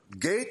Hermon,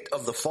 Gate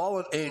of the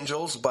Fallen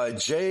Angels by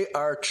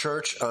J.R.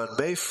 Church on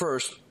May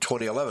 1st,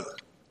 2011.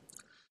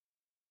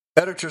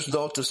 Editor's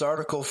note, this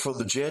article from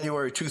the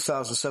January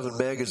 2007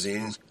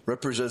 magazine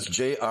represents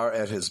J.R.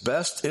 at his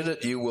best. In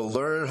it, you will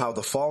learn how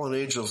the fallen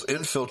angels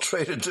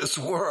infiltrated this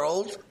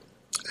world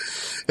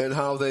and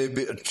how they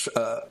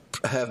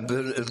have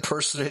been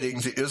impersonating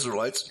the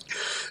Israelites.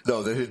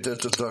 No, they didn't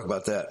talk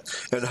about that.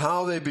 And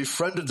how they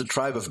befriended the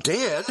tribe of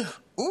Dan.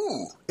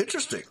 Ooh,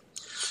 interesting.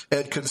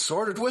 And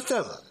consorted with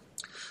them.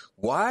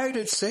 Why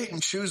did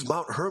Satan choose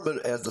Mount Hermon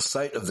as the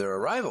site of their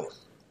arrival?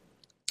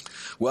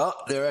 Well,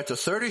 they're at the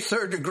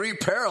 33rd degree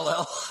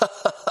parallel,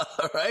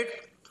 right?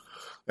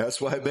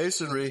 That's why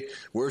Masonry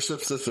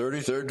worships the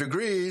 33rd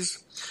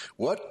degrees.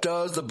 What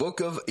does the book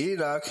of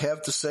Enoch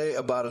have to say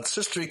about its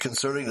history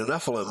concerning the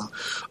Nephilim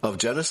of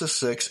Genesis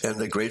 6 and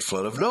the great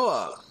flood of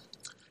Noah?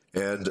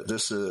 And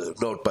this is a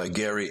note by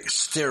Gary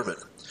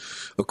Stearman.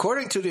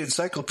 According to the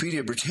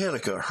Encyclopedia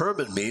Britannica,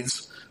 Hermon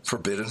means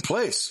forbidden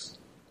place.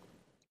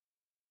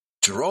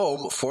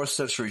 Jerome, 4th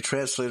century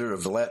translator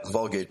of the Latin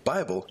Vulgate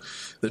Bible,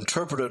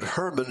 interpreted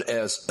Hermon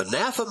as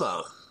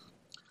anathema.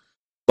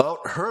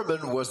 Mount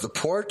Hermon was the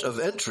port of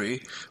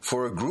entry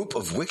for a group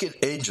of wicked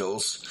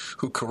angels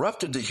who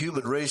corrupted the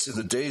human race in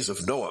the days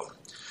of Noah.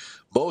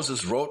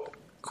 Moses wrote,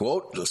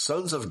 quote, the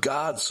sons of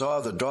God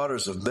saw the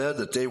daughters of men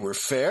that they were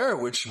fair,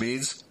 which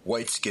means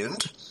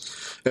white-skinned,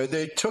 and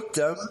they took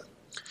them.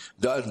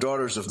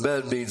 Daughters of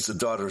men means the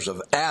daughters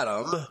of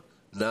Adam,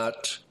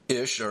 not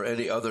Ish or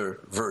any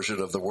other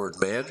version of the word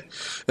man.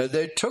 And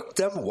they took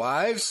them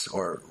wives,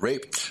 or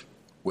raped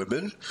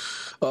women,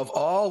 of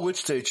all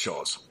which they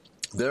chose.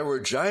 There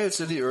were giants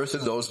in the earth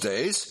in those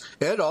days,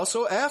 and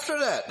also after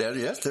that. And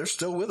yes, they're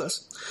still with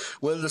us.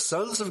 When the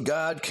sons of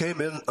God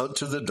came in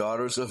unto the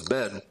daughters of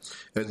men,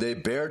 and they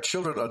bare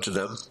children unto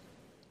them,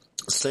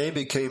 same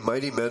became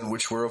mighty men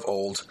which were of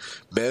old,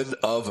 men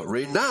of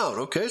renown.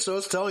 Okay, so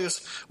it's telling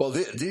us, well,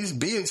 these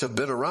beings have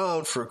been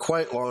around for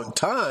quite a long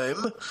time.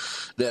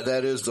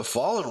 That is, the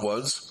fallen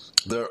ones,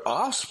 their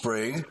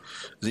offspring,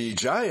 the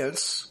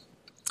giants,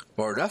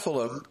 or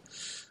Nephilim,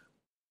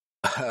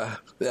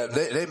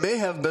 they may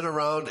have been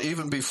around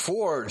even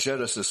before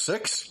Genesis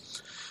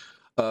 6,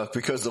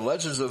 because the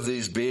legends of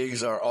these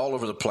beings are all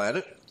over the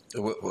planet.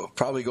 We'll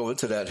probably go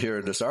into that here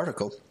in this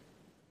article.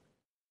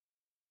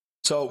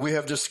 So we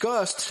have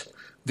discussed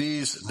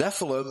these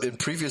Nephilim in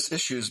previous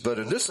issues, but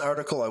in this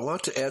article I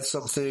want to add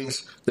some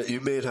things that you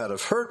may not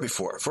have heard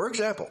before. For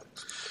example,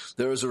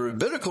 there is a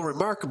rabbinical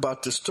remark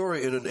about this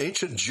story in an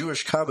ancient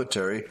Jewish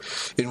commentary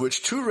in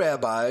which two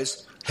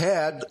rabbis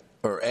had,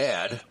 or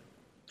add,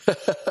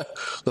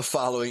 the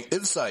following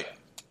insight.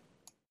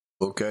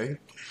 Okay?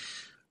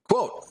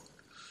 Quote,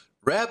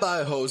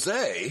 Rabbi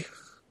Jose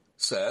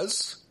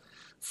says,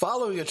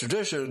 following a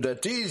tradition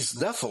that these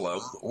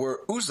Nephilim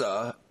were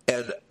Uzzah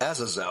and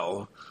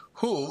Azazel,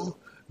 whom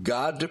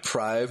God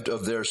deprived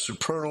of their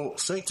supernal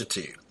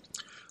sanctity.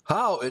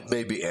 How, it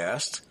may be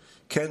asked,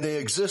 can they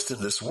exist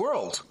in this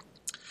world?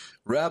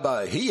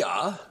 Rabbi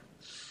Hiya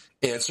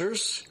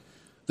answers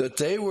that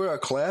they were a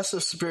class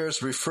of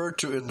spirits referred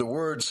to in the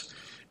words,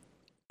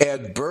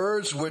 and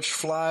birds which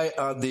fly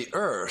on the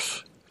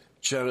earth,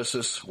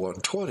 Genesis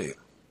 1:20.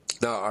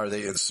 Now, are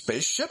they in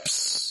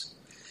spaceships,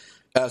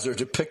 as they're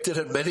depicted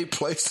in many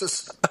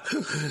places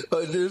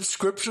in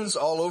inscriptions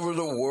all over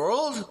the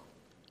world?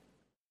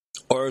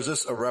 Or is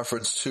this a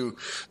reference to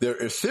their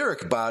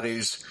etheric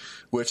bodies,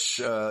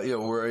 which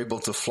we're able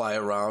to fly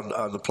around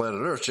on the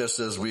planet Earth, just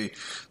as we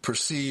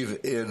perceive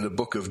in the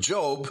book of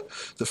Job,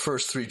 the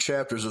first 3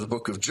 chapters of the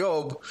book of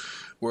Job,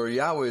 where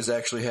Yahweh is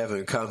actually having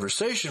a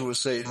conversation with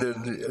Satan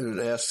and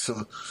asks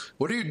him,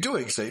 "What are you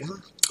doing,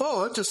 Satan?"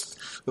 "Oh, I'm just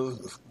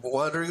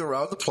wandering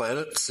around the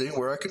planet, seeing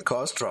where I can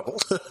cause trouble."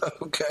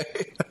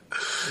 Okay.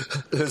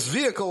 His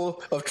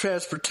vehicle of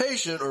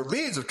transportation or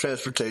means of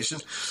transportation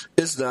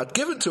is not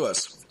given to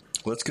us.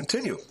 Let's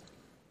continue.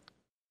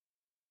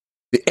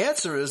 The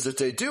answer is that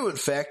they do, in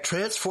fact,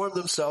 transform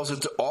themselves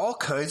into all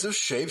kinds of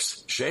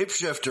shapes,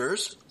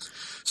 shapeshifters.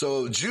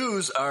 So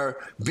Jews are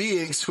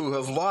beings who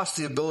have lost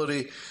the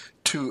ability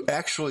to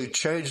actually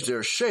change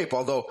their shape,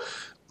 although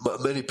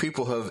many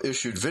people have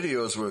issued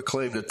videos where they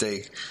claim that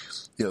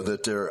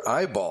that their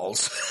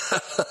eyeballs,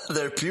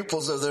 their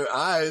pupils of their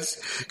eyes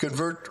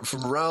convert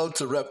from round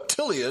to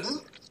reptilian,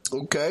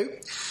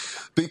 okay?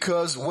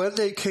 Because when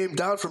they came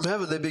down from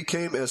heaven, they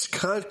became as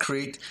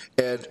concrete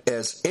and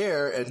as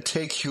air and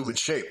take human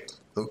shape.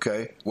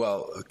 Okay?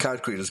 Well,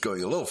 concrete is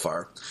going a little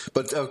far,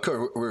 but of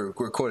course,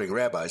 we're quoting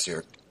rabbis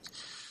here.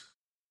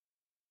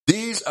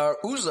 These are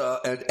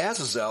Uzzah and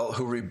Azazel,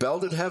 who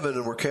rebelled in heaven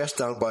and were cast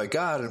down by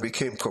God and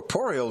became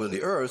corporeal in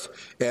the earth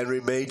and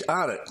remained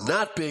on it,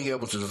 not being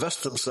able to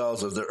divest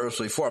themselves of their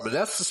earthly form. And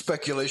that's the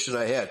speculation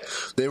I had.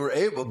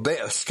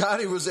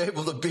 Scotty was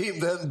able to beam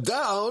them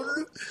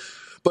down,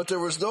 but there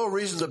was no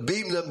reason to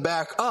beam them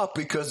back up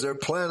because their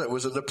planet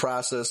was in the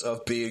process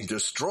of being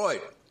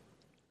destroyed.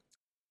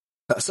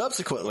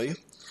 Subsequently,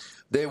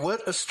 they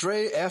went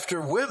astray after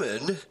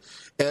women,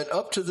 and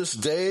up to this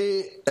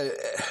day,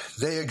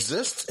 they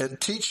exist and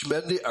teach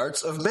men the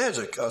arts of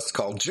magic. It's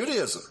called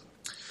Judaism.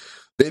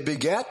 They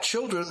begat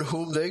children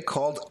whom they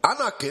called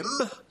Anakim.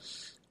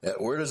 That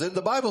word is in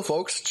the Bible,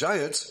 folks,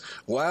 giants,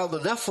 while the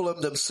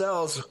Nephilim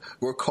themselves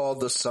were called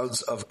the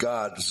sons of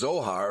God.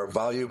 Zohar,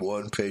 volume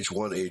 1, page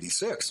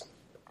 186.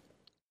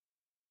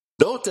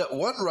 Note that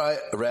one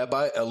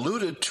rabbi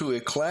alluded to a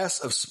class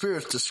of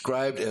spirits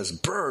described as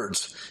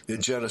birds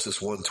in Genesis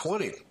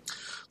 1:20.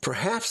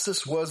 Perhaps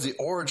this was the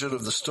origin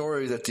of the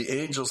story that the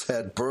angels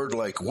had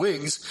bird-like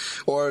wings,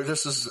 or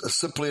this is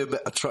simply an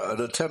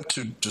attempt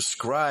to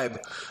describe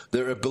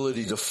their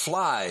ability to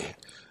fly.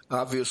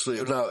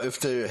 Obviously, now if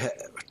they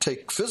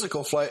take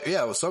physical flight,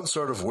 with some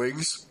sort of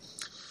wings.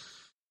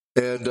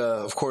 And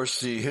of course,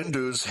 the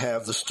Hindus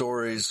have the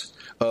stories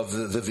of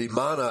the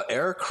Vimana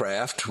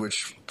aircraft,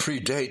 which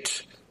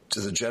predate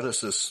to the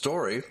Genesis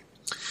story,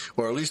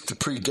 or at least to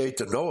predate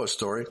the Noah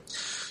story.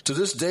 To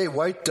this day,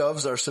 white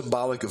doves are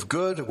symbolic of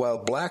good, while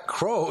black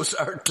crows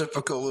are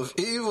typical of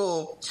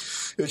evil.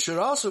 It should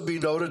also be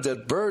noted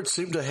that birds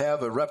seem to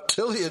have a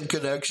reptilian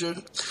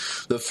connection.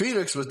 The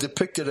phoenix was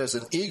depicted as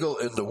an eagle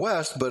in the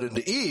west, but in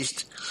the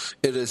east,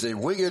 it is a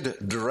winged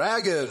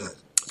dragon.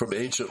 From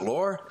ancient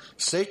lore,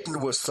 Satan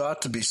was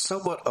thought to be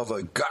somewhat of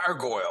a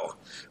gargoyle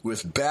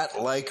with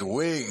bat-like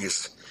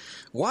wings.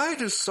 Why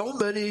do so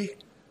many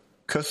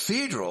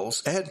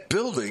cathedrals and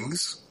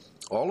buildings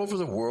all over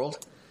the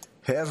world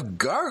have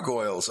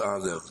gargoyles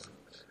on them?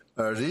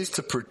 Are these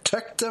to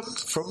protect them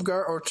from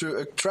or to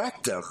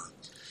attract them?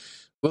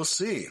 We'll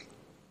see.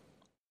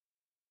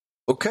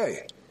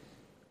 Okay.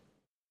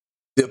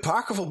 The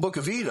apocryphal book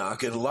of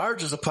Enoch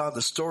enlarges upon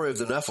the story of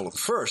the Nephilim.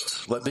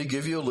 First, let me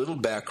give you a little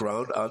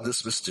background on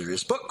this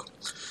mysterious book.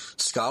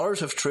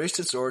 Scholars have traced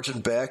its origin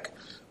back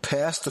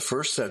past the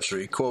 1st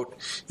century. Quote,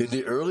 in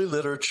the early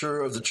literature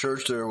of the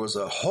church, there was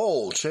a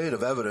whole chain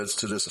of evidence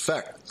to this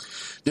effect.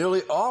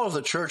 Nearly all of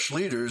the church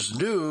leaders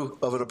knew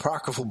of an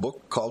apocryphal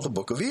book called the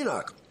Book of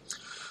Enoch.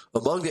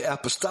 Among the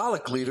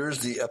apostolic leaders,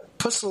 the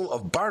Epistle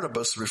of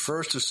Barnabas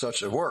refers to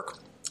such a work.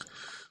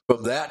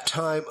 From that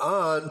time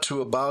on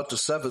to about the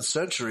 7th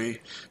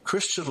century,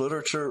 Christian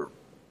literature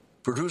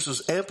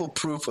produces ample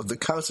proof of the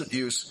constant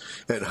use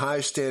and high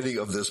standing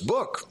of this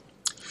book.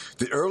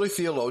 The early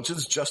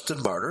theologians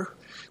Justin Martyr,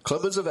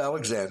 Clemens of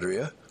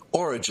Alexandria,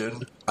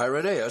 Origen,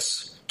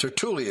 Irenaeus,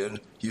 Tertullian,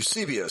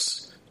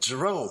 Eusebius,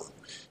 Jerome,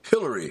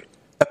 Hilary,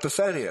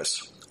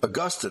 Epiphanius,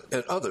 Augustine,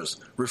 and others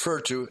refer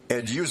to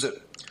and use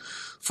it.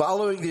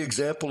 Following the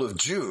example of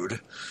Jude,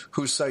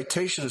 whose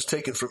citation is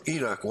taken from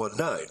Enoch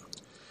 1:9.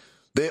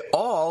 They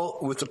all,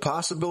 with the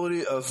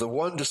possibility of the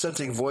one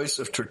dissenting voice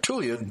of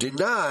Tertullian,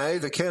 deny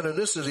the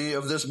canonicity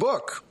of this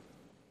book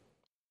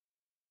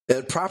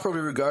and properly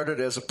regard it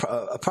as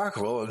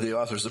apocryphal in the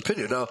author's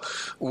opinion. Now,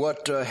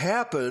 what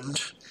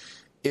happened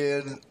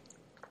in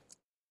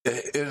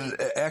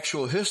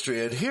actual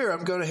history, and here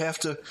I'm going to have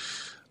to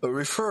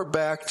refer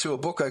back to a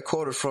book I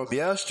quoted from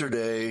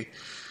yesterday,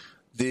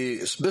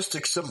 The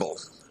Mystic Symbol,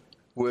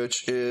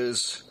 which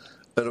is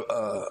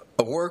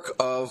a work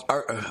of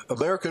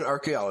American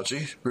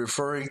archaeology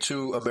referring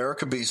to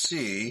America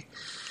BC,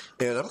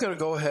 and I'm going to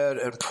go ahead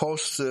and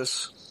post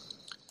this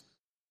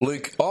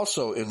link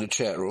also in the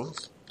chat room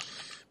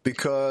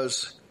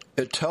because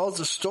it tells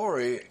the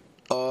story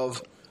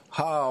of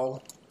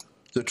how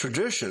the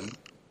tradition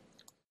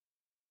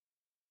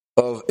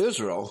of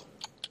Israel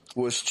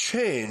was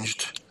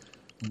changed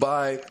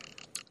by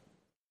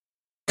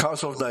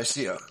Council of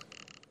Nicaea.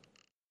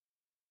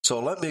 So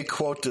let me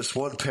quote this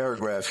one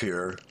paragraph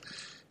here.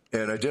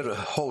 And I did a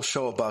whole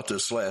show about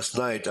this last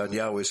night on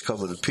Yahweh's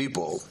Covenant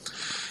People.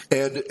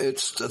 And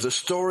it's the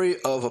story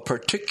of a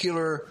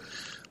particular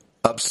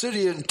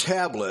obsidian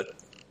tablet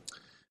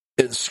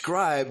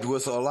inscribed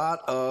with a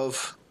lot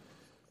of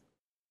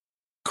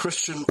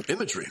Christian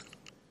imagery.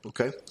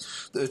 Okay?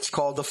 It's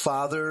called the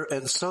Father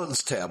and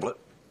Son's tablet.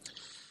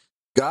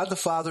 God the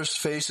Father's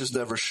face is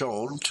never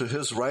shown. To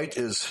his right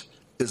is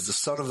the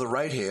son of the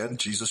right hand,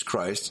 Jesus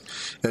Christ,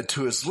 and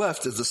to his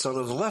left is the son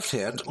of the left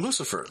hand,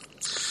 Lucifer.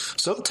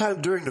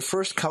 Sometime during the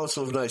first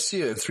council of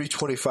Nicaea in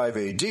 325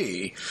 AD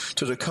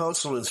to the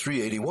council in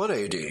 381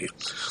 AD,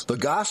 the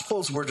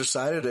Gospels were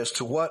decided as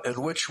to what and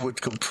which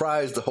would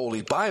comprise the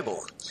Holy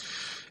Bible.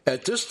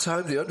 At this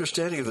time, the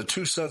understanding of the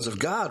two sons of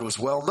God was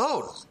well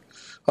known.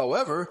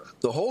 However,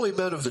 the holy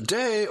men of the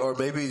day, or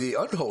maybe the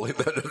unholy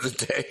men of the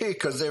day,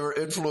 because they were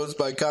influenced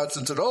by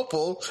Constantine,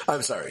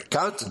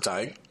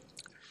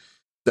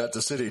 not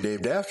the city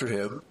named after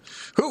him,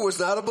 who was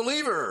not a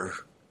believer.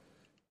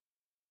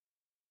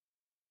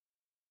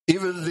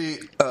 Even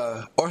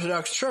the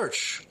Orthodox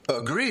Church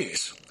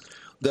agrees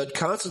that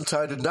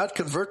Constantine did not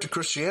convert to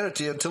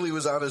Christianity until he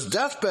was on his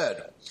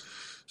deathbed.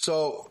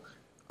 So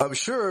I'm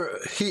sure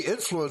he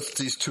influenced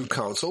these two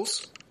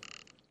councils.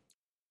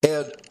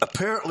 And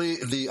apparently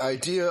the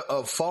idea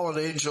of fallen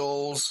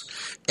angels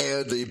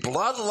and the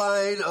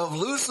bloodline of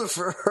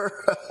Lucifer,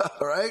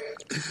 right,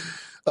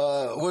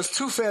 was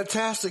too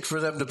fantastic for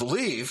them to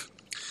believe.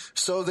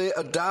 So they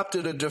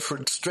adopted a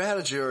different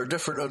strategy or a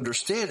different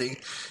understanding,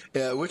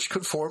 which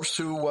conforms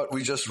to what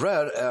we just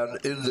read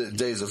in the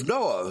days of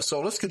Noah. So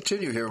let's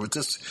continue here with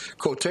this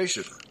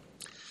quotation.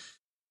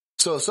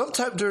 So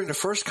sometime during the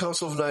first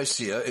council of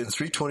Nicaea in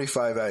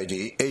 325 AD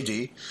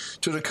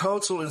to the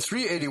council in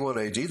 381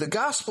 AD, the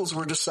Gospels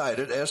were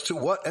decided as to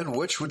what and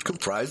which would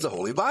comprise the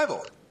Holy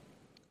Bible.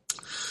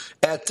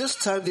 At this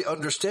time, the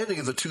understanding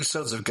of the two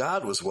sons of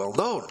God was well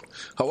known.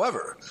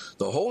 However,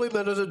 the holy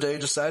men of the day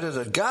decided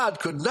that God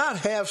could not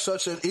have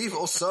such an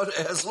evil son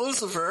as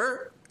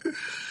Lucifer.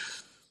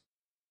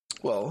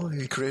 Well,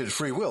 he created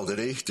free will, did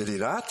he? Did he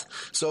not?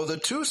 So the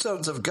two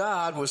sons of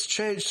God was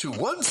changed to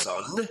one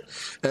son,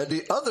 and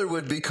the other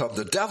would become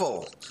the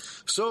devil.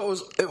 So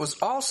it was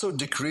also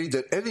decreed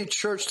that any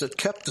church that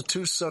kept the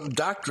two-son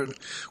doctrine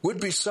would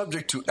be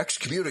subject to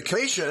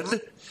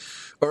excommunication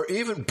or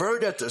even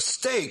burned at the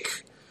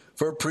stake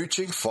for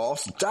preaching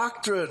false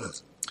doctrine.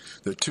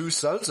 The two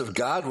sons of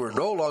God were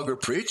no longer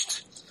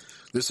preached.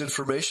 This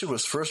information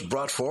was first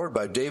brought forward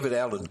by David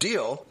Allen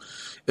Deal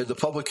in the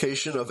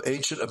publication of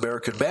Ancient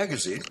American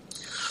Magazine.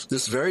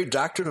 This very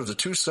doctrine of the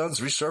two sons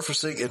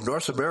resurfacing in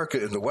North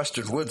America in the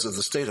western woods of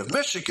the state of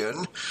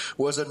Michigan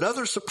was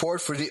another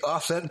support for the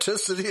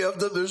authenticity of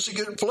the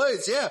Michigan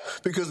plates. Yeah,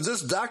 because this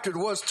doctrine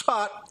was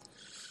taught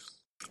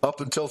up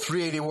until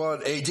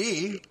 381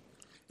 AD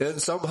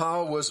and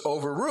somehow was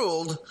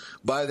overruled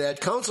by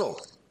that council.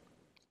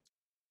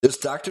 This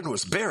doctrine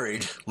was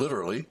buried,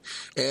 literally,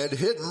 and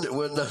hidden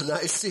when the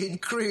Nicene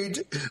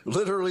Creed,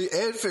 literally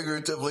and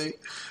figuratively,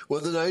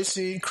 when the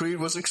Nicene Creed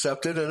was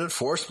accepted and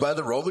enforced by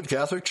the Roman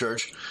Catholic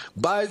Church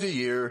by the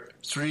year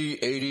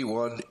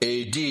 381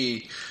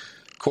 AD.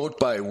 Quote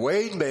by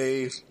Wayne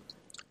May,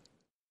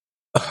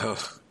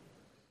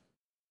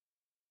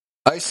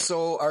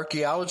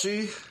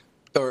 Isoarchaeology,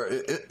 or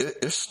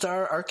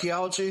Ishtar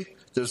Archaeology.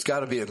 There's got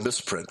to be a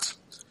misprint.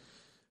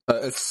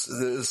 It's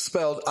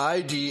spelled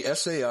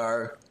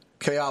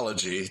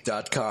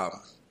IDSAR-chaology.com.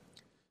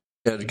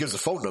 And it gives a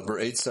phone number,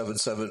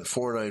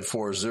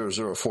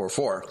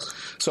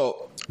 877-494-0044.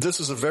 So this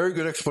is a very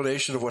good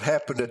explanation of what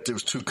happened at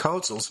those two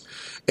councils.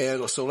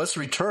 And so let's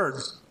return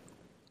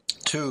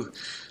to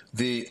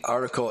the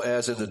article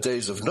as in the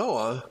days of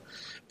Noah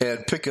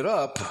and pick it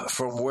up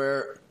from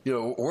where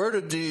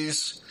did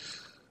these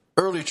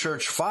early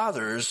church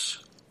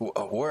fathers,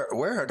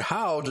 where and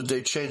how did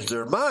they change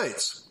their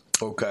minds?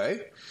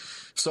 Okay.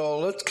 So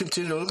let's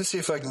continue. Let me see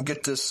if I can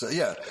get this.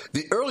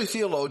 The early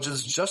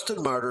theologians,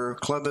 Justin Martyr,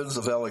 Clemens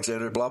of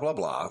Alexandria, blah, blah,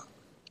 blah,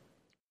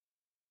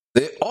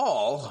 they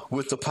all,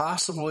 with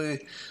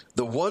possibly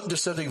the one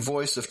dissenting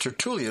voice of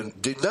Tertullian,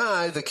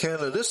 deny the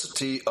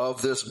canonicity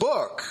of this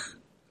book.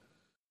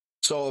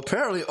 So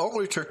apparently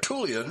only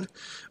Tertullian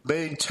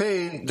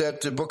maintained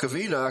that the Book of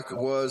Enoch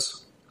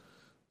was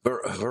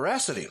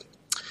veracity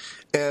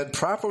and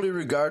properly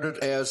regarded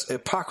as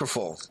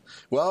apocryphal.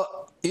 Well,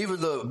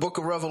 even the Book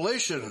of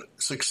Revelation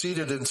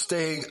succeeded in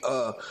staying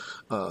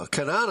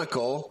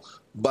canonical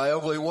by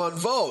only one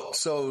vote.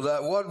 So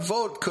that one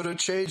vote could have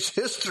changed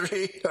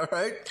history, all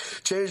right?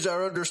 Changed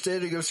our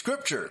understanding of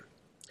Scripture.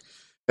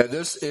 And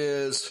this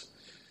is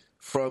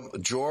from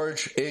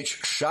George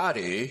H.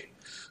 Shoddy,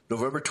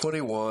 November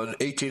 21,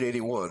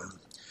 1881.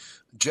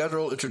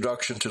 General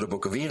Introduction to the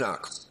Book of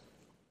Enoch.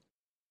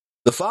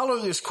 The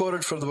following is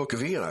quoted from the Book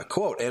of Enoch.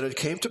 Quote, "And it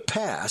came to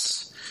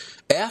pass,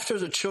 after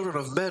the children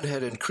of men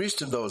had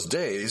increased in those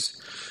days,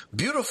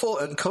 beautiful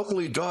and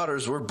comely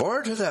daughters were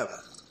born to them.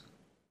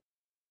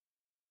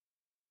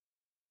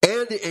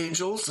 And the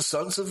angels, the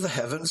sons of the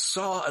heavens,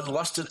 saw and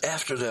lusted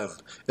after them,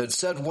 and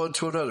said one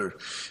to another,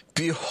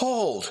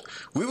 Behold,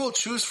 we will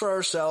choose for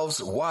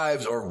ourselves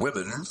wives or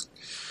women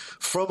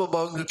from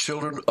among the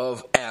children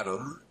of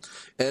Adam,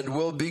 and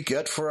will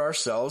beget for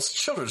ourselves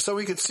children. So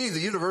we can see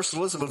the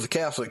universalism of the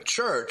Catholic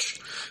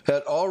Church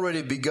had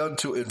already begun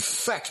to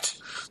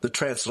infect the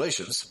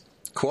translations.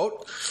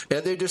 Quote,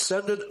 and they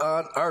descended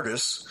on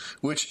Ardis,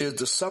 which is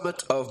the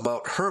summit of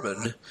Mount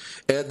Hermon,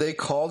 and they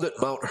called it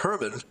Mount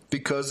Hermon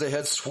because they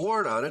had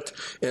sworn on it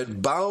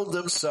and bound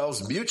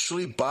themselves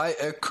mutually by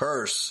a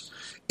curse.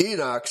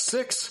 Enoch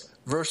 6,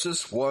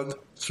 verses 1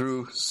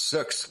 through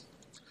 6.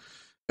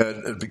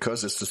 And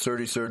because it's the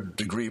 33rd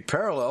degree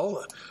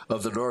parallel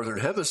of the northern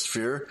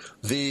hemisphere,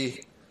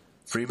 the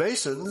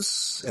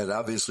Freemasons, and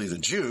obviously the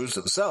Jews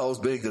themselves,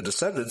 being the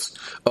descendants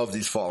of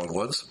these fallen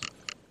ones,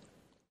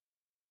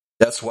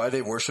 that's why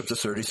they worship the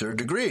 33rd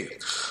degree.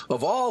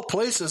 Of all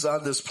places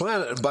on this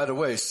planet, and by the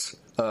way,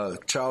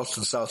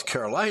 Charleston, South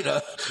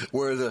Carolina,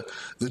 where the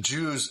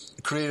Jews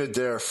created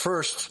their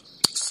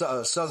first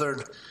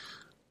southern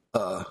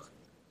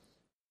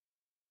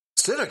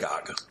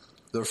synagogue,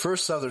 their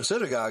first southern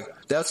synagogue,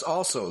 that's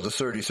also the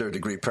 33rd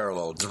degree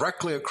parallel,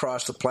 directly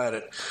across the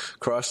planet,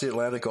 across the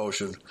Atlantic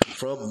Ocean,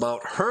 from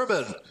Mount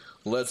Hermon.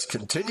 Let's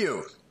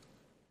continue.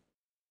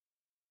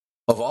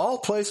 Of all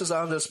places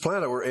on this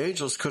planet where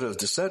angels could have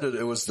descended,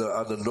 it was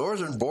on the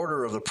northern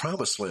border of the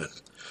Promised Land.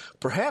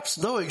 Perhaps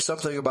knowing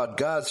something about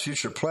God's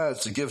future plans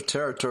to give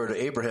territory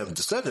to Abraham's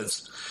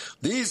descendants,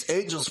 these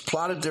angels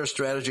plotted their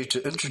strategy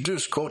to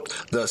introduce, quote,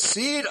 the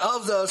seed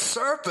of the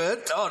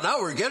serpent,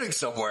 now we're getting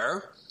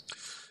somewhere,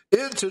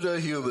 into the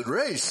human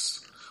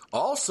race.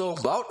 Also,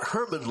 Mount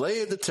Hermon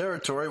lay in the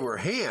territory where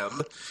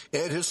Ham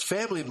and his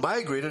family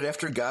migrated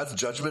after God's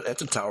judgment at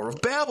the Tower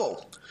of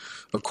Babel.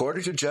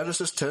 According to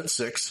Genesis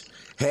 10:6,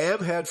 Ham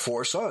had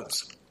 4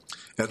 sons,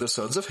 and the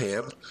sons of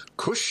Ham,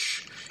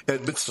 Cush and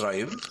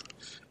Mitzrayim,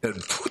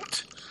 and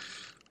Put,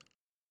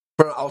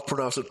 I'll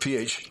pronounce it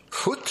P-H,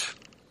 Put,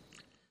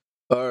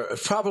 or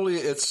probably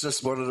it's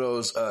just one of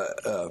those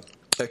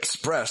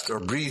expressed or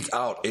breathed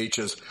out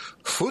H's,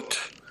 Put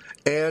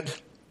and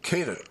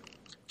Canaan,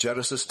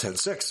 Genesis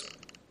 10:6.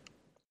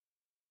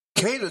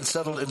 Canaan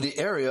settled in the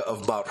area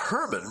of Mount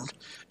Hermon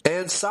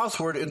and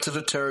southward into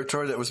the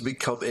territory that was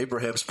become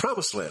Abraham's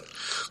promised land.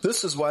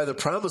 This is why the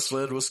promised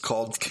land was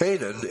called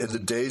Canaan in the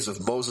days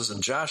of Moses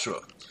and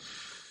Joshua.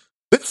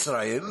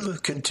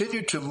 Mitzrayim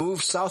continued to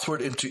move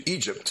southward into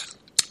Egypt.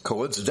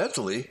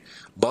 Coincidentally,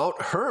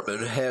 Mount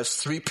Hermon has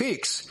 3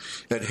 peaks,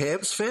 and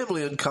Ham's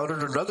family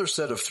encountered another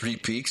set of 3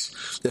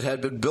 peaks that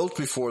had been built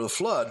before the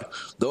flood,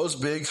 those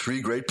being 3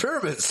 great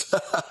pyramids.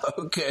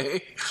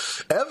 Okay.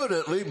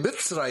 Evidently,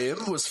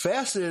 Mitzrayim was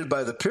fascinated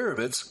by the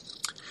pyramids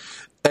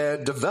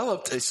and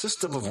developed a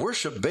system of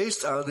worship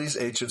based on these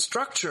ancient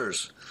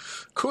structures.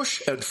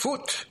 Cush and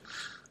Phut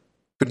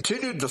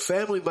continued the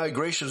family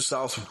migration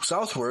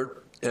southward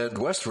and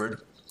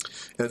westward,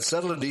 and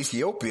settled in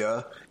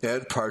Ethiopia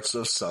and parts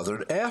of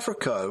southern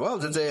Africa. Well,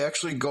 did they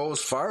actually go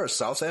as far as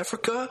South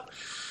Africa?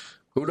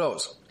 Who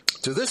knows?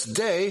 To this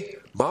day,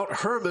 Mount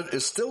Hermon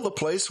is still the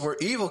place where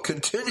evil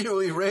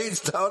continually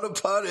rains down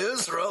upon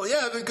Israel.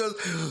 Yeah,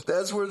 because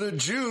that's where the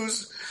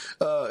Jews,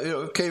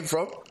 came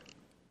from.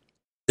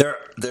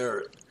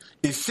 Their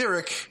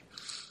etheric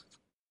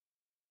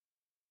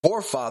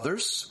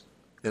forefathers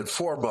and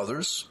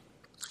foremothers.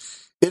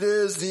 It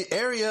is the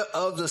area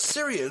of the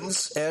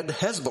Syrians and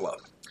Hezbollah.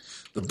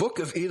 The book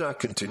of Enoch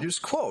continues,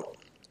 quote,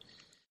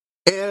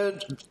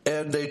 And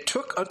they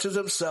took unto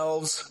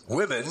themselves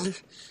women,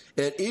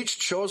 and each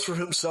chose for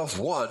himself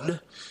one,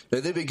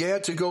 and they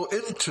began to go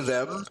into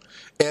them,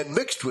 and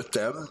mixed with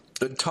them,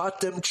 and taught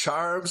them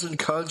charms and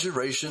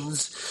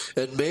conjurations,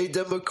 and made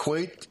them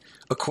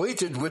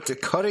acquainted with the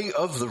cutting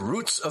of the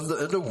roots in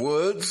the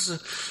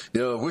woods,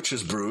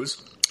 witch's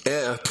brews,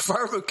 and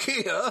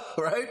pharmakia,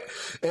 right?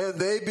 And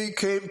they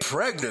became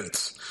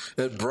pregnant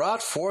and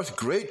brought forth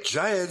great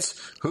giants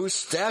whose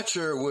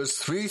stature was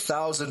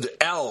 3,000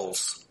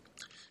 ells.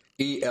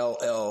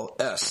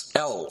 E-L-L-S,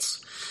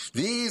 ells.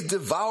 These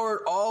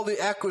devoured all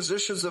the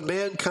acquisitions of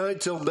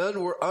mankind till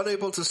men were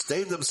unable to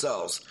sustain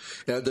themselves.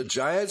 And the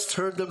giants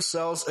turned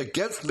themselves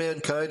against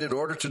mankind in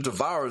order to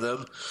devour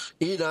them.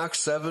 Enoch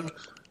 7,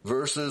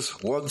 verses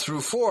 1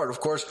 through 4. And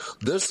of course,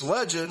 this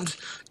legend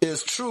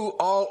is true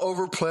all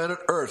over planet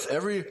Earth.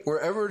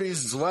 Wherever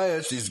these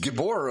giants, these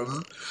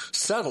Gibborim,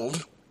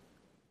 settled,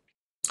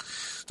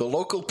 the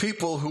local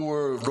people who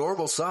were of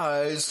normal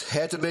size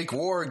had to make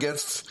war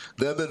against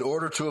them in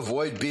order to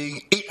avoid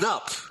being eaten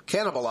up,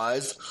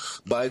 cannibalized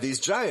by these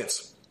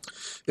giants.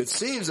 It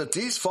seems that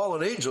these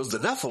fallen angels, the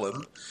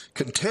Nephilim,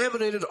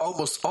 contaminated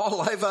almost all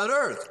life on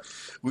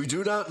Earth. We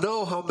do not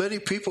know how many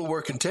people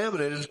were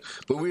contaminated,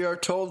 but we are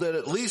told that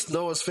at least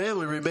Noah's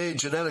family remained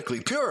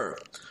genetically pure.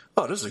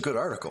 Oh, this is a good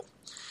article.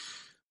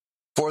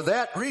 For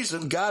that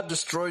reason, God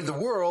destroyed the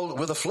world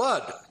with a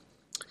flood.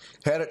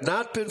 Had it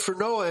not been for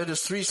Noah and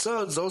his 3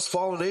 sons, those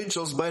fallen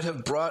angels might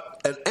have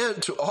brought an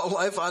end to all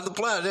life on the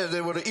planet.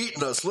 They would have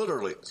eaten us,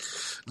 literally.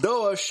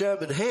 Noah, Shem,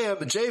 and Ham,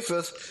 and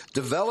Japheth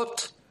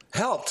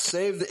helped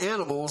save the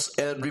animals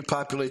and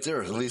repopulate the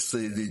earth, at least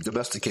the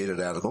domesticated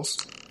animals.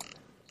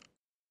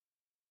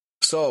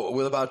 So,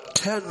 with about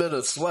 10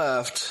 minutes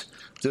left,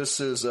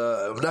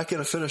 I'm not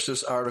going to finish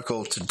this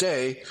article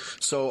today,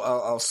 so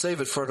I'll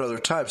save it for another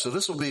time. So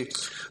this will be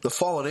the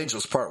fallen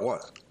angels, part 1.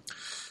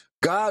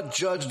 God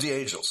judged the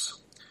angels.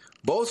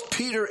 Both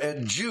Peter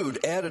and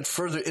Jude added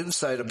further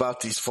insight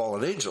about these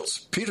fallen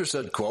angels. Peter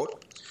said,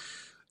 quote,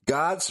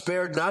 God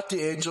spared not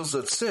the angels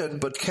that sinned,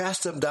 but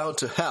cast them down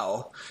to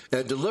hell,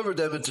 and delivered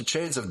them into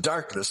chains of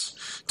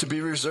darkness, to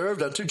be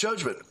reserved unto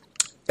judgment.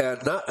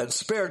 And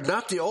spared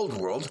not the old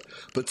world,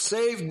 but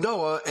saved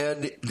Noah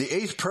and the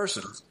eighth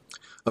person,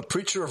 a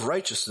preacher of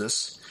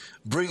righteousness,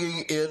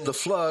 bringing in the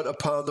flood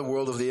upon the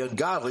world of the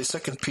ungodly, 2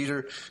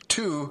 Peter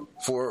 2,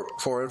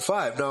 4 and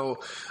 5. Now,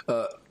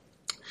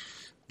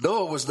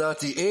 Noah was not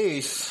the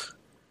eighth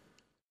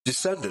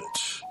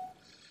descendant.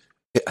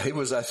 He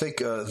was, I think,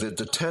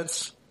 the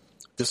 10th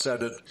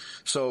descendant.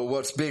 So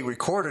what's being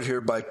recorded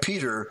here by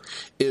Peter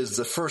is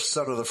the first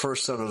son of the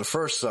first son of the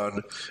first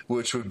son,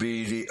 which would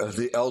be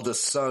the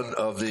eldest son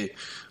of the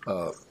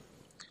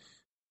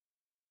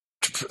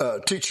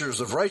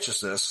teachers of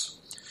righteousness,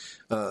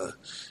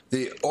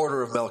 the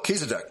order of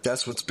Melchizedek.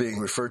 That's what's being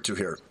referred to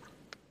here.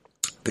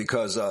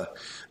 Because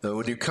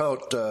when you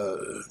count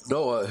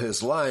Noah,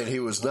 his line, he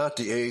was not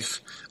the eighth,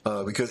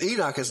 because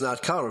Enoch is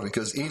not counted,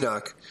 because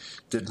Enoch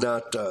did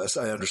not, as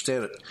I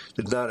understand it,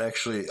 did not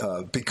actually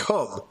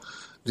become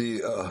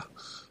the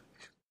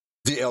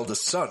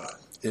eldest son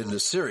in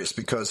this series,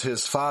 because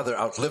his father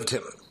outlived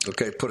him.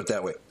 Okay, put it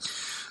that way.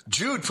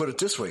 Jude put it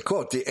this way,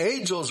 quote, the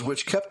angels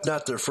which kept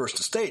not their first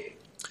estate,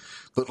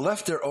 but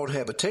left their own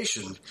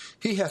habitation,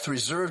 he hath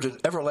reserved in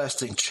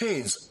everlasting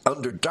chains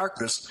under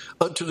darkness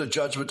unto the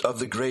judgment of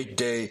the great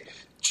day.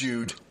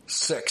 Jude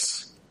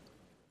 6.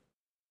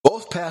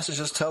 Both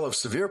passages tell of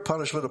severe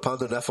punishment upon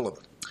the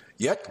Nephilim.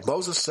 Yet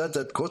Moses said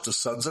that, quote, the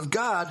sons of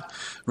God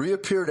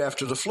reappeared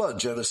after the flood,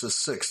 Genesis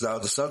 6. Now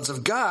the sons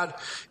of God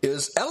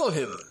is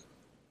Elohim.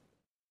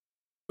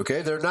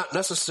 Okay, they're not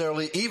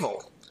necessarily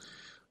evil,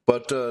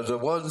 but the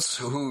ones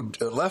who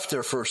left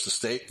their first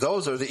estate,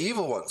 those are the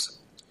evil ones.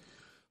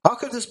 How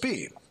could this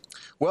be?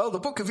 Well, the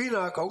book of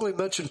Enoch only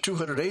mentioned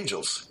 200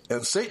 angels,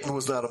 and Satan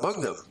was not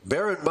among them.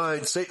 Bear in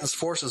mind, Satan's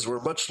forces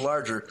were much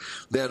larger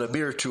than a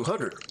mere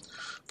 200.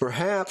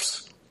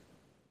 Perhaps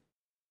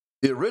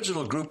the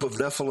original group of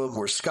Nephilim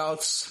were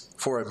scouts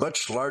for a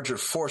much larger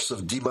force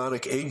of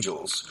demonic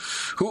angels,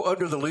 who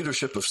under the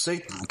leadership of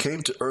Satan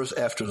came to earth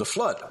after the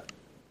flood.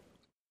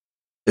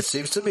 It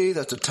seems to me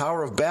that the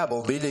Tower of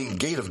Babel, meaning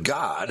gate of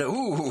God,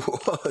 ooh,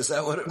 is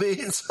that what it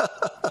means?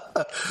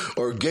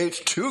 Or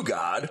gate to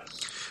God,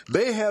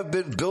 may have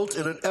been built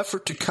in an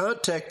effort to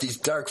contact these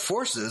dark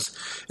forces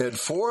and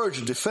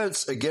forge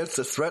defense against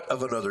the threat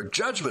of another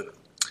judgment.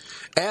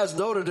 As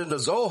noted in the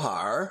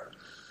Zohar,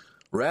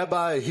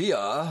 Rabbi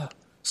Hiya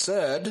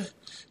said,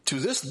 to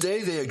this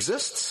day they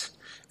exist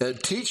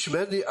and teach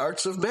men the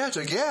arts of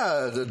magic.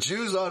 Yeah, the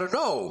Jews ought to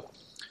know.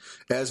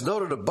 As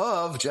noted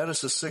above,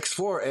 Genesis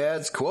 6:4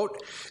 adds,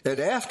 quote, and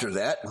after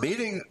that,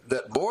 meaning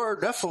that more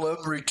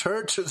Nephilim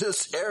returned to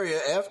this area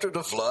after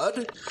the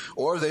flood,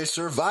 or they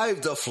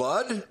survived the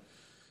flood,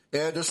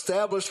 and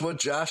established what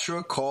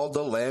Joshua called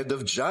the land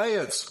of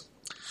giants.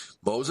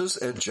 Moses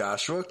and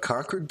Joshua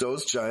conquered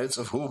those giants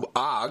of whom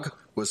Og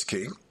was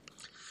king.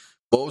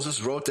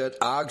 Moses wrote that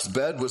Og's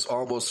bed was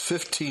almost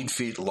 15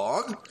 feet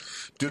long,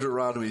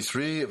 Deuteronomy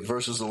 3,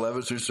 verses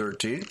 11 through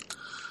 13.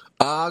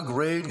 Og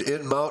reigned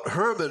in Mount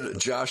Hermon,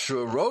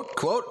 Joshua wrote,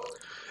 quote,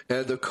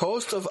 and the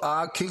coast of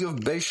Og, king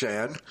of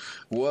Bashan,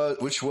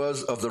 which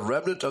was of the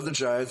remnant of the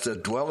giants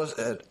that dwelleth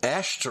at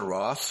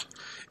Ashtaroth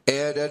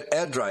and at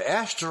Edrei.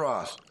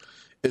 Ashtaroth,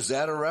 is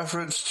that a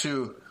reference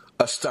to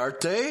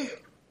Astarte,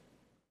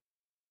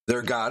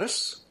 their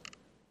goddess?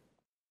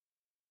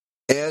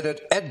 And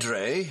at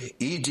Edrei,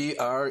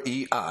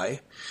 Edrei,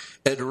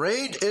 and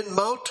reigned in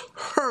Mount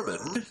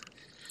Hermon,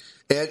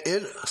 and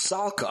in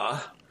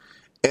Salcah,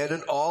 and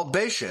in all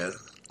Bashan,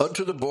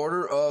 unto the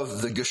border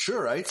of the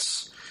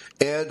Geshurites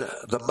and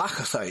the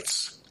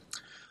Maacathites,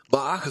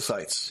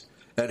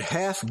 and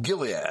half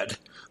Gilead,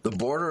 the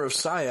border of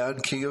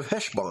Sihon, king of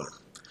Heshbon.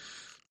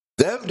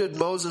 Them did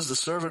Moses, the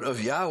servant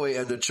of Yahweh,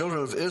 and the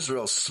children of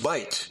Israel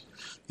smite.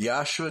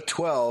 Joshua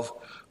 12,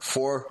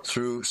 4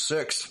 through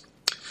 6.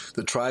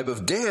 The tribe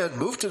of Dan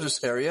moved to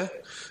this area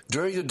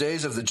during the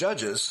days of the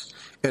judges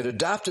and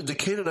adopted the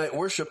Canaanite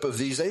worship of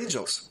these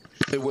angels.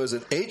 It was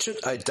an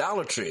ancient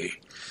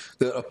idolatry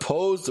that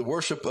opposed the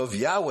worship of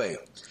Yahweh.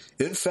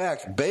 In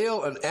fact,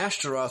 Baal and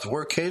Ashtaroth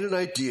were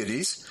Canaanite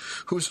deities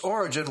whose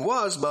origin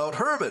was Mount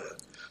Hermon.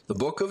 The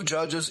book of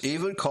Judges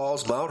even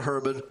calls Mount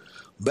Hermon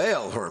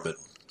Baal Hermon,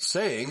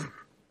 saying,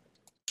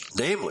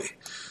 namely,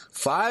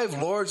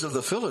 5 lords of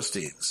the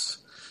Philistines,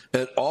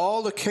 and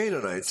all the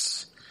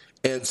Canaanites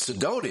and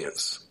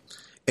Sidonians,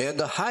 and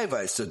the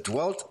Hivites that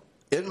dwelt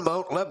in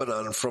Mount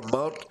Lebanon from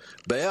Mount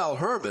Baal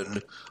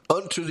Hermon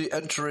unto the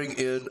entering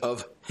in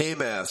of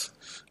Hamath.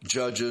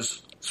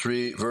 Judges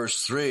 3,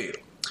 verse 3.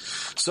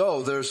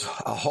 So there's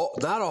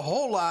not a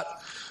whole lot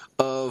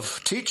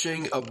of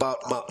teaching about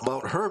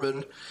Mount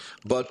Hermon,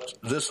 but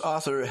this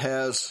author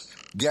has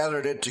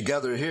gathered it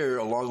together here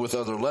along with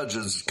other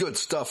legends. Good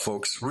stuff,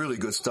 folks. Really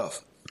good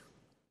stuff.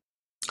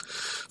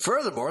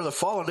 Furthermore, the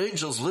fallen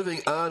angels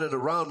living on and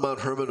around Mount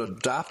Hermon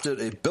adopted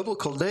a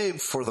biblical name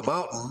for the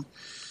mountain.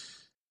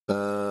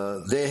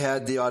 They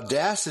had the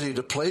audacity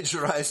to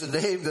plagiarize a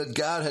name that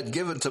God had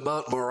given to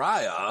Mount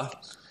Moriah,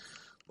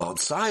 Mount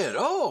Zion.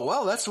 Oh,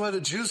 well, that's why the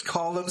Jews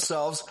call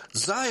themselves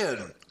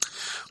Zion.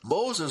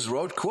 Moses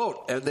wrote,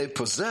 quote, "And they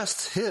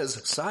possessed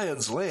his,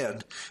 Zion's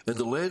land, in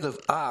the land of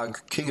Og,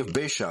 king of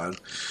Bashan,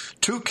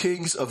 2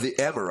 kings of the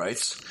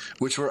Amorites,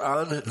 which were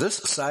on this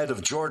side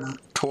of Jordan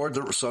toward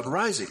the sun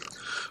rising,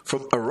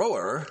 from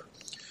Aroer,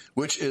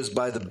 which is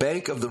by the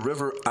bank of the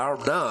river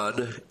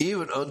Arnon,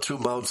 even unto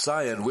Mount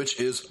Zion, which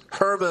is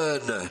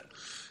Hermon."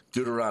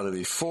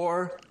 Deuteronomy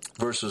 4,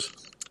 verses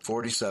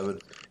 47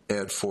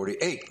 and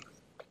 48.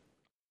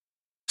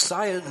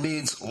 Zion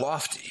means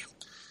lofty,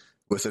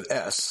 with an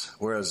S,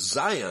 whereas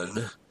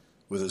Zion,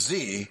 with a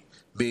Z,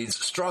 means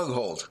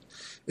stronghold.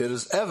 It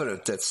is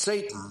evident that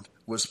Satan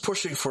was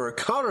pushing for a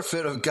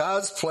counterfeit of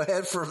God's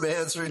plan for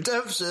man's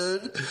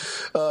redemption.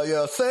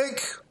 You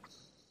think?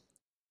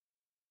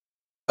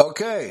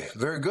 Okay,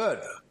 very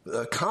good.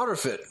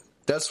 Counterfeit.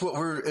 That's what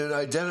we're in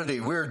identity.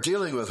 We're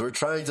dealing with. We're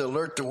trying to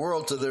alert the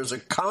world that there's a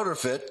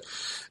counterfeit,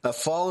 a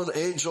fallen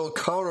angel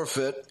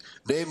counterfeit,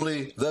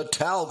 namely the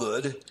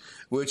Talmud,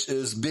 which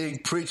is being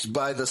preached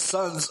by the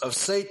sons of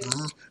Satan,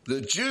 the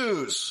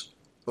Jews.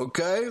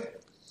 Okay?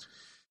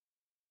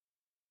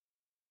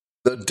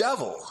 The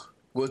devil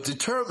was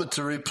determined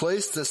to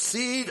replace the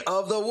seed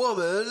of the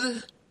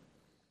woman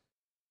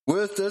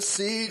with the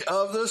seed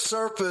of the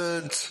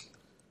serpent.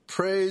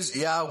 Praise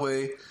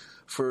Yahweh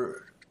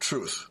for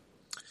truth.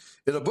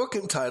 In a book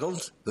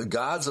entitled The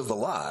Gods of the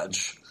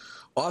Lodge,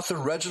 author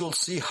Reginald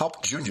C.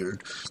 Haupt Jr.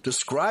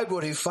 described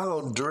what he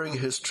found during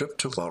his trip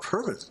to Mount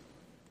Hermon.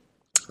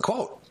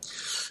 Quote,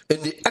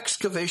 "In the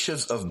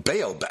excavations of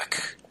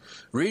Baalbek,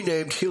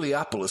 renamed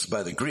Heliopolis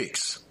by the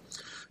Greeks,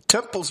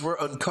 temples were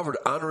uncovered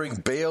honoring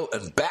Baal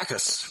and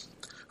Bacchus.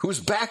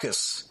 Who's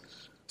Bacchus?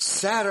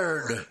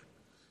 Saturn.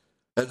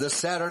 And the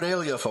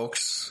Saturnalia,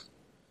 folks.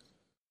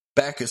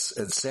 Bacchus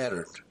and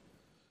Saturn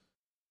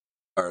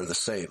are the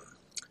same.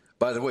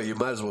 By the way, you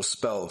might as well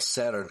spell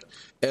Saturn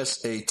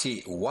Satyrn.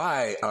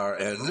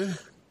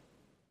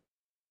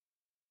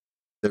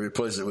 They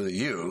replace it with a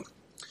U.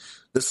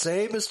 The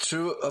same is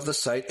true of the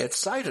site at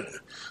Sidon.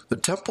 The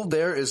temple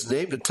there is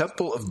named the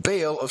Temple of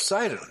Baal of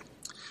Sidon.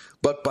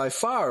 But by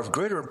far of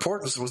greater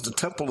importance was the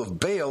Temple of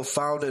Baal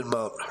found in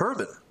Mount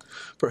Hermon.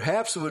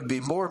 Perhaps it would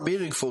be more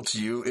meaningful to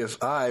you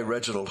if I,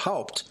 Reginald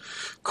Haupt,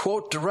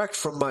 quote direct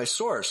from my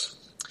source.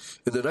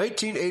 In the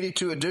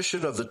 1982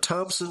 edition of the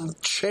Thompson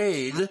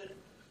Chain,"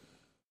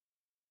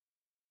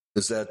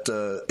 is that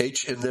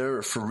H in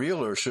there for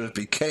real, or should it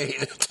be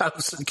Kane?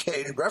 Thompson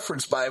Chain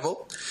Reference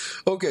Bible.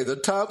 Okay, the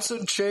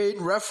Thompson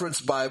Chain Reference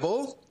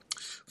Bible,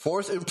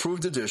 4th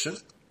Improved Edition.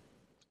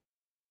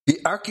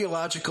 The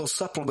archaeological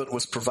supplement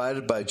was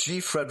provided by G.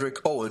 Frederick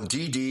Owen,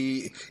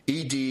 D.D.,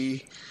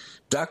 E.D.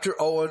 Dr.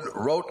 Owen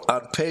wrote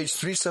on page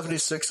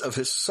 376 of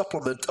his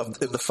supplement of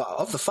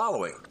the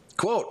following,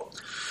 quote,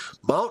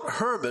 "Mount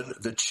Hermon,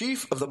 the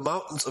chief of the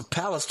mountains of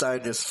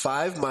Palestine, is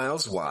 5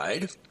 miles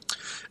wide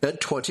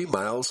and 20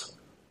 miles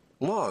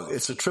long.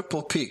 It's a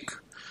triple peak,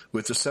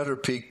 with the center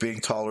peak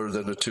being taller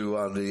than the two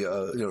on the,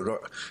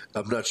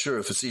 I'm not sure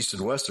if it's east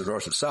and west or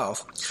north and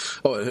south.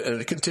 Oh,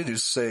 and it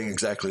continues saying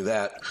exactly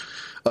that.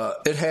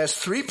 It has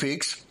 3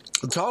 peaks,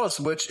 the tallest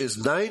of which is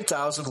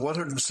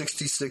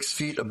 9,166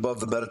 feet above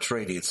the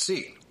Mediterranean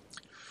Sea.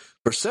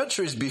 For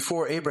centuries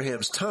before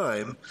Abraham's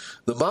time,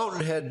 the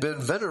mountain had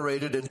been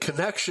venerated in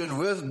connection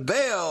with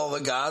Baal, the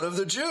god of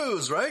the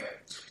Jews, right?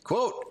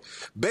 Quote,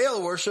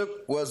 "Baal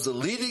worship was the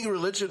leading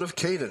religion of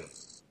Canaan.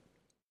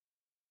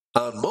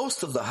 On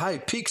most of the high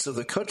peaks of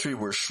the country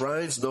were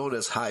shrines known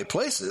as high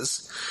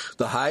places.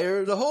 The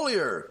higher, the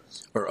holier,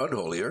 or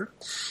unholier.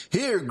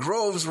 Here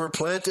groves were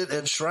planted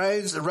and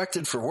shrines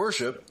erected for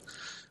worship.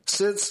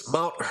 Since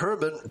Mount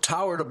Hermon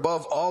towered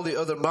above all the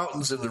other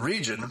mountains in the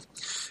region,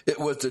 it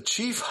was the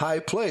chief high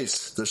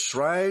place, the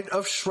shrine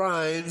of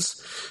shrines.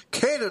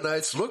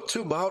 Canaanites looked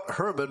to Mount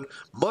Hermon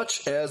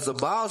much as the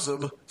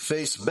Muslim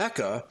face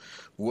Mecca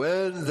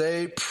when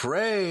they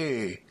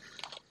pray."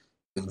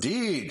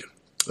 Indeed.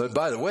 And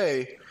by the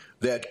way,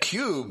 that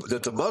cube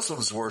that the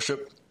Muslims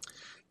worship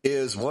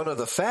is one of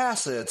the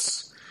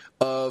facets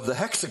of the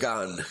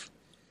hexagon.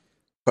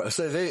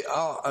 So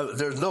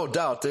there's no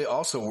doubt they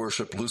also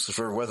worship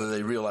Lucifer, whether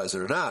they realize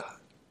it or not.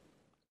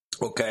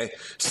 Okay,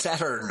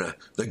 Saturn,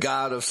 the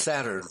god of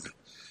Saturn,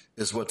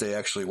 is what they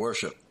actually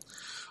worship.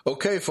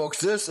 Okay, folks,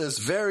 this is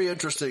very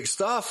interesting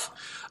stuff.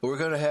 we're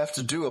going to have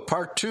to do a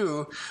part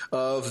 2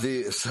 of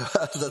the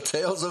the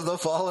tales of the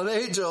fallen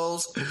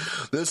angels.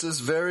 This is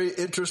very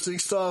interesting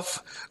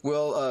stuff.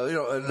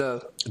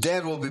 Well,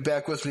 Dan will be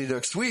back with me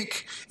next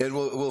week, and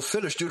we'll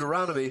finish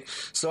Deuteronomy.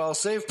 So I'll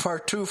save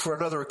part 2 for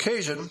another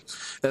occasion,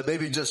 and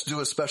maybe just do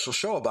a special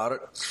show about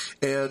it.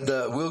 And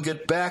we'll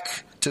get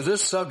back to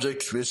this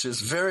subject, which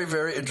is very,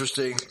 very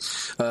interesting,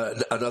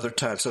 another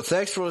time. So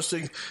thanks for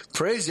listening.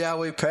 Praise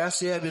Yahweh. Pass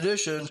the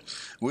ammunition.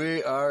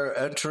 We are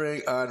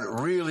entering on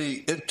really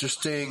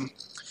interesting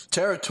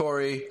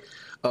territory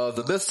of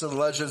the myths and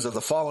legends of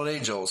the fallen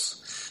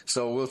angels.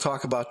 So we'll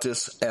talk about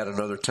this at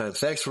another time.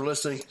 Thanks for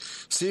listening.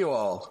 See you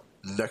all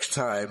next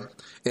time,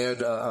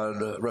 and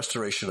on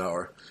Restoration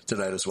Hour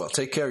tonight as well.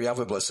 Take care.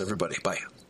 Yahweh bless everybody. Bye.